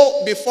you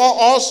go before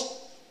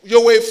us,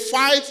 you will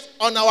fight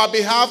on our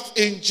behalf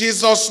in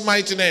Jesus'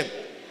 mighty name.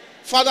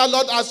 Father,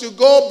 Lord, as you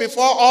go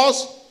before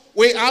us,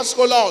 we ask,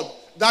 oh Lord,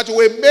 that you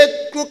will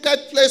make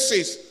crooked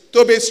places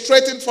to be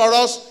straightened for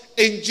us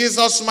in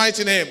Jesus'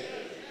 mighty name.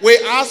 We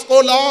ask,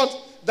 oh Lord,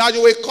 that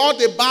you will cut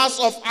the bars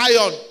of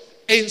iron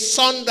in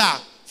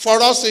sunder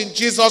for us in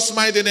Jesus'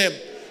 mighty name.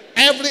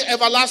 Every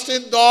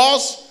everlasting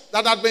doors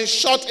that have been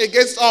shut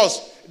against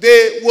us,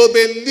 they will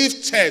be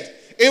lifted.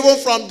 Even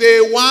from day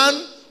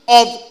 1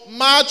 of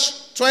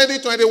March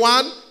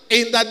 2021,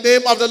 in the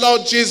name of the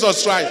Lord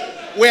Jesus Christ.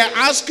 We are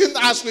asking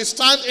as we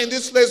stand in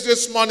this place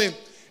this morning,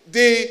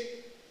 the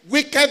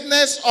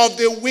wickedness of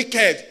the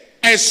wicked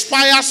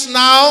expires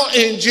now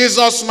in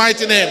Jesus'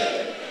 mighty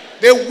name.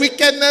 The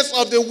wickedness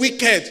of the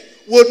wicked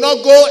will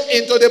not go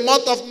into the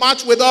month of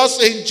March with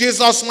us in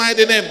Jesus'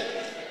 mighty name.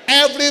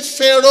 Every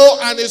Pharaoh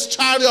and his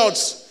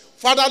chariots,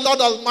 Father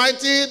Lord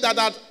Almighty, that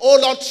had, oh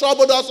Lord,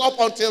 troubled us up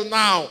until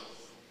now.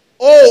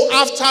 Oh,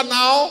 after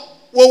now,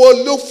 we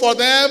will look for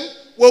them.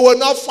 We will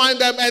not find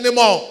them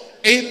anymore.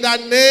 In the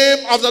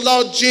name of the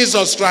Lord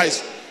Jesus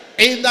Christ.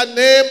 In the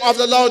name of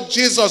the Lord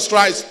Jesus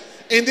Christ.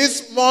 In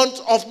this month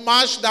of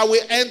March that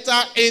we enter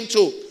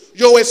into,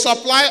 you will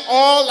supply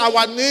all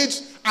our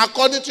needs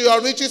according to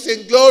your riches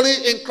in glory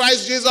in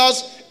Christ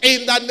Jesus.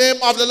 In the name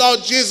of the Lord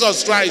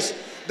Jesus Christ.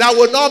 There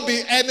will not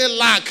be any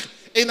lack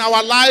in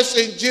our lives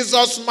in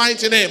Jesus'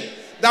 mighty name.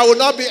 There will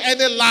not be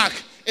any lack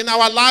in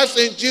our lives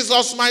in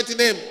Jesus' mighty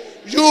name.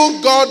 You,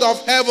 God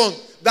of heaven,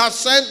 that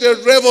sent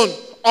the raven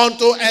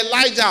unto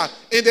Elijah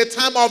in the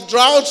time of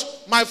drought,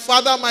 my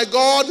Father, my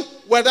God,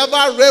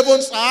 wherever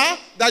ravens are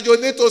that you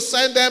need to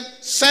send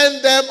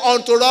them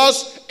unto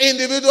us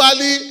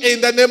individually in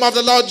the name of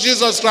the Lord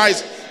Jesus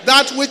Christ.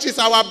 That which is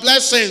our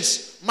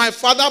blessings, my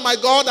Father, my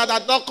God, that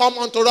had not come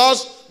unto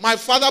us, my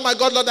Father, my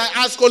God, Lord, I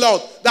ask, O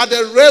Lord, that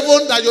the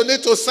raven that you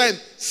need to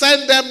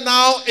send them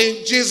now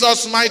in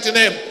Jesus' mighty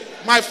name.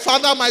 My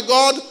Father, my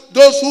God,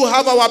 those who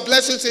have our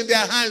blessings in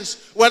their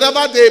hands,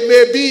 wherever they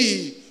may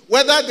be,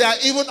 whether they are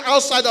even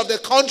outside of the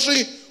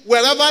country,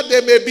 wherever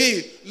they may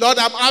be, Lord,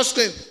 I'm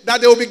asking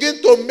that they will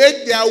begin to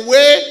make their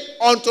way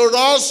unto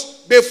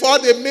us before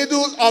the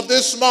middle of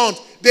this month.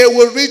 They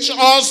will reach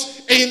us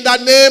in the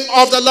name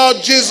of the Lord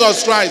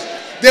Jesus Christ.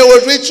 They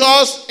will reach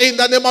us in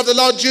the name of the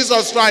Lord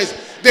Jesus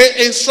Christ.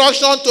 The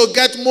instruction to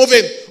get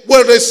moving,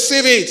 will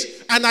receive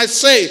it. And I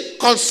say,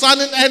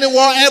 concerning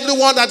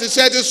everyone that is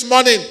here this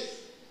morning,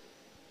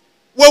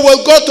 we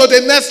will go to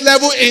the next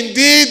level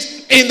indeed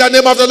in the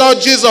name of the Lord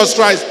Jesus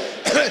Christ.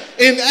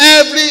 In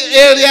every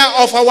area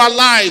of our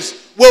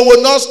lives, we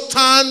will not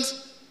stand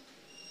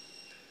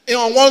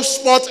on one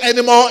spot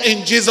anymore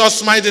in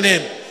Jesus' mighty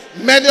name.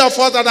 Many of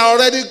us that are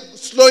already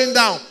slowing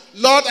down,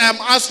 Lord, I am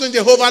asking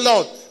Jehovah,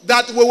 Lord,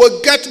 that we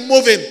will get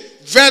moving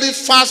very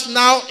fast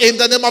now in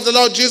the name of the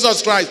Lord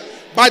Jesus Christ.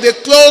 By the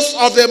close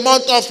of the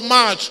month of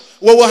March,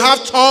 we will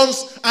have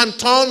tons and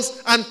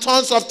tons and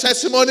tons of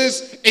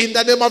testimonies in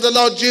the name of the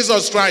Lord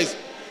Jesus Christ.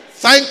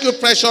 Thank you,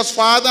 precious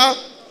Father,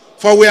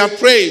 for we have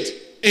prayed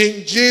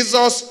in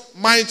Jesus'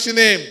 mighty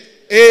name.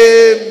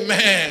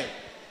 Amen.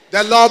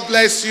 The Lord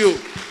bless you.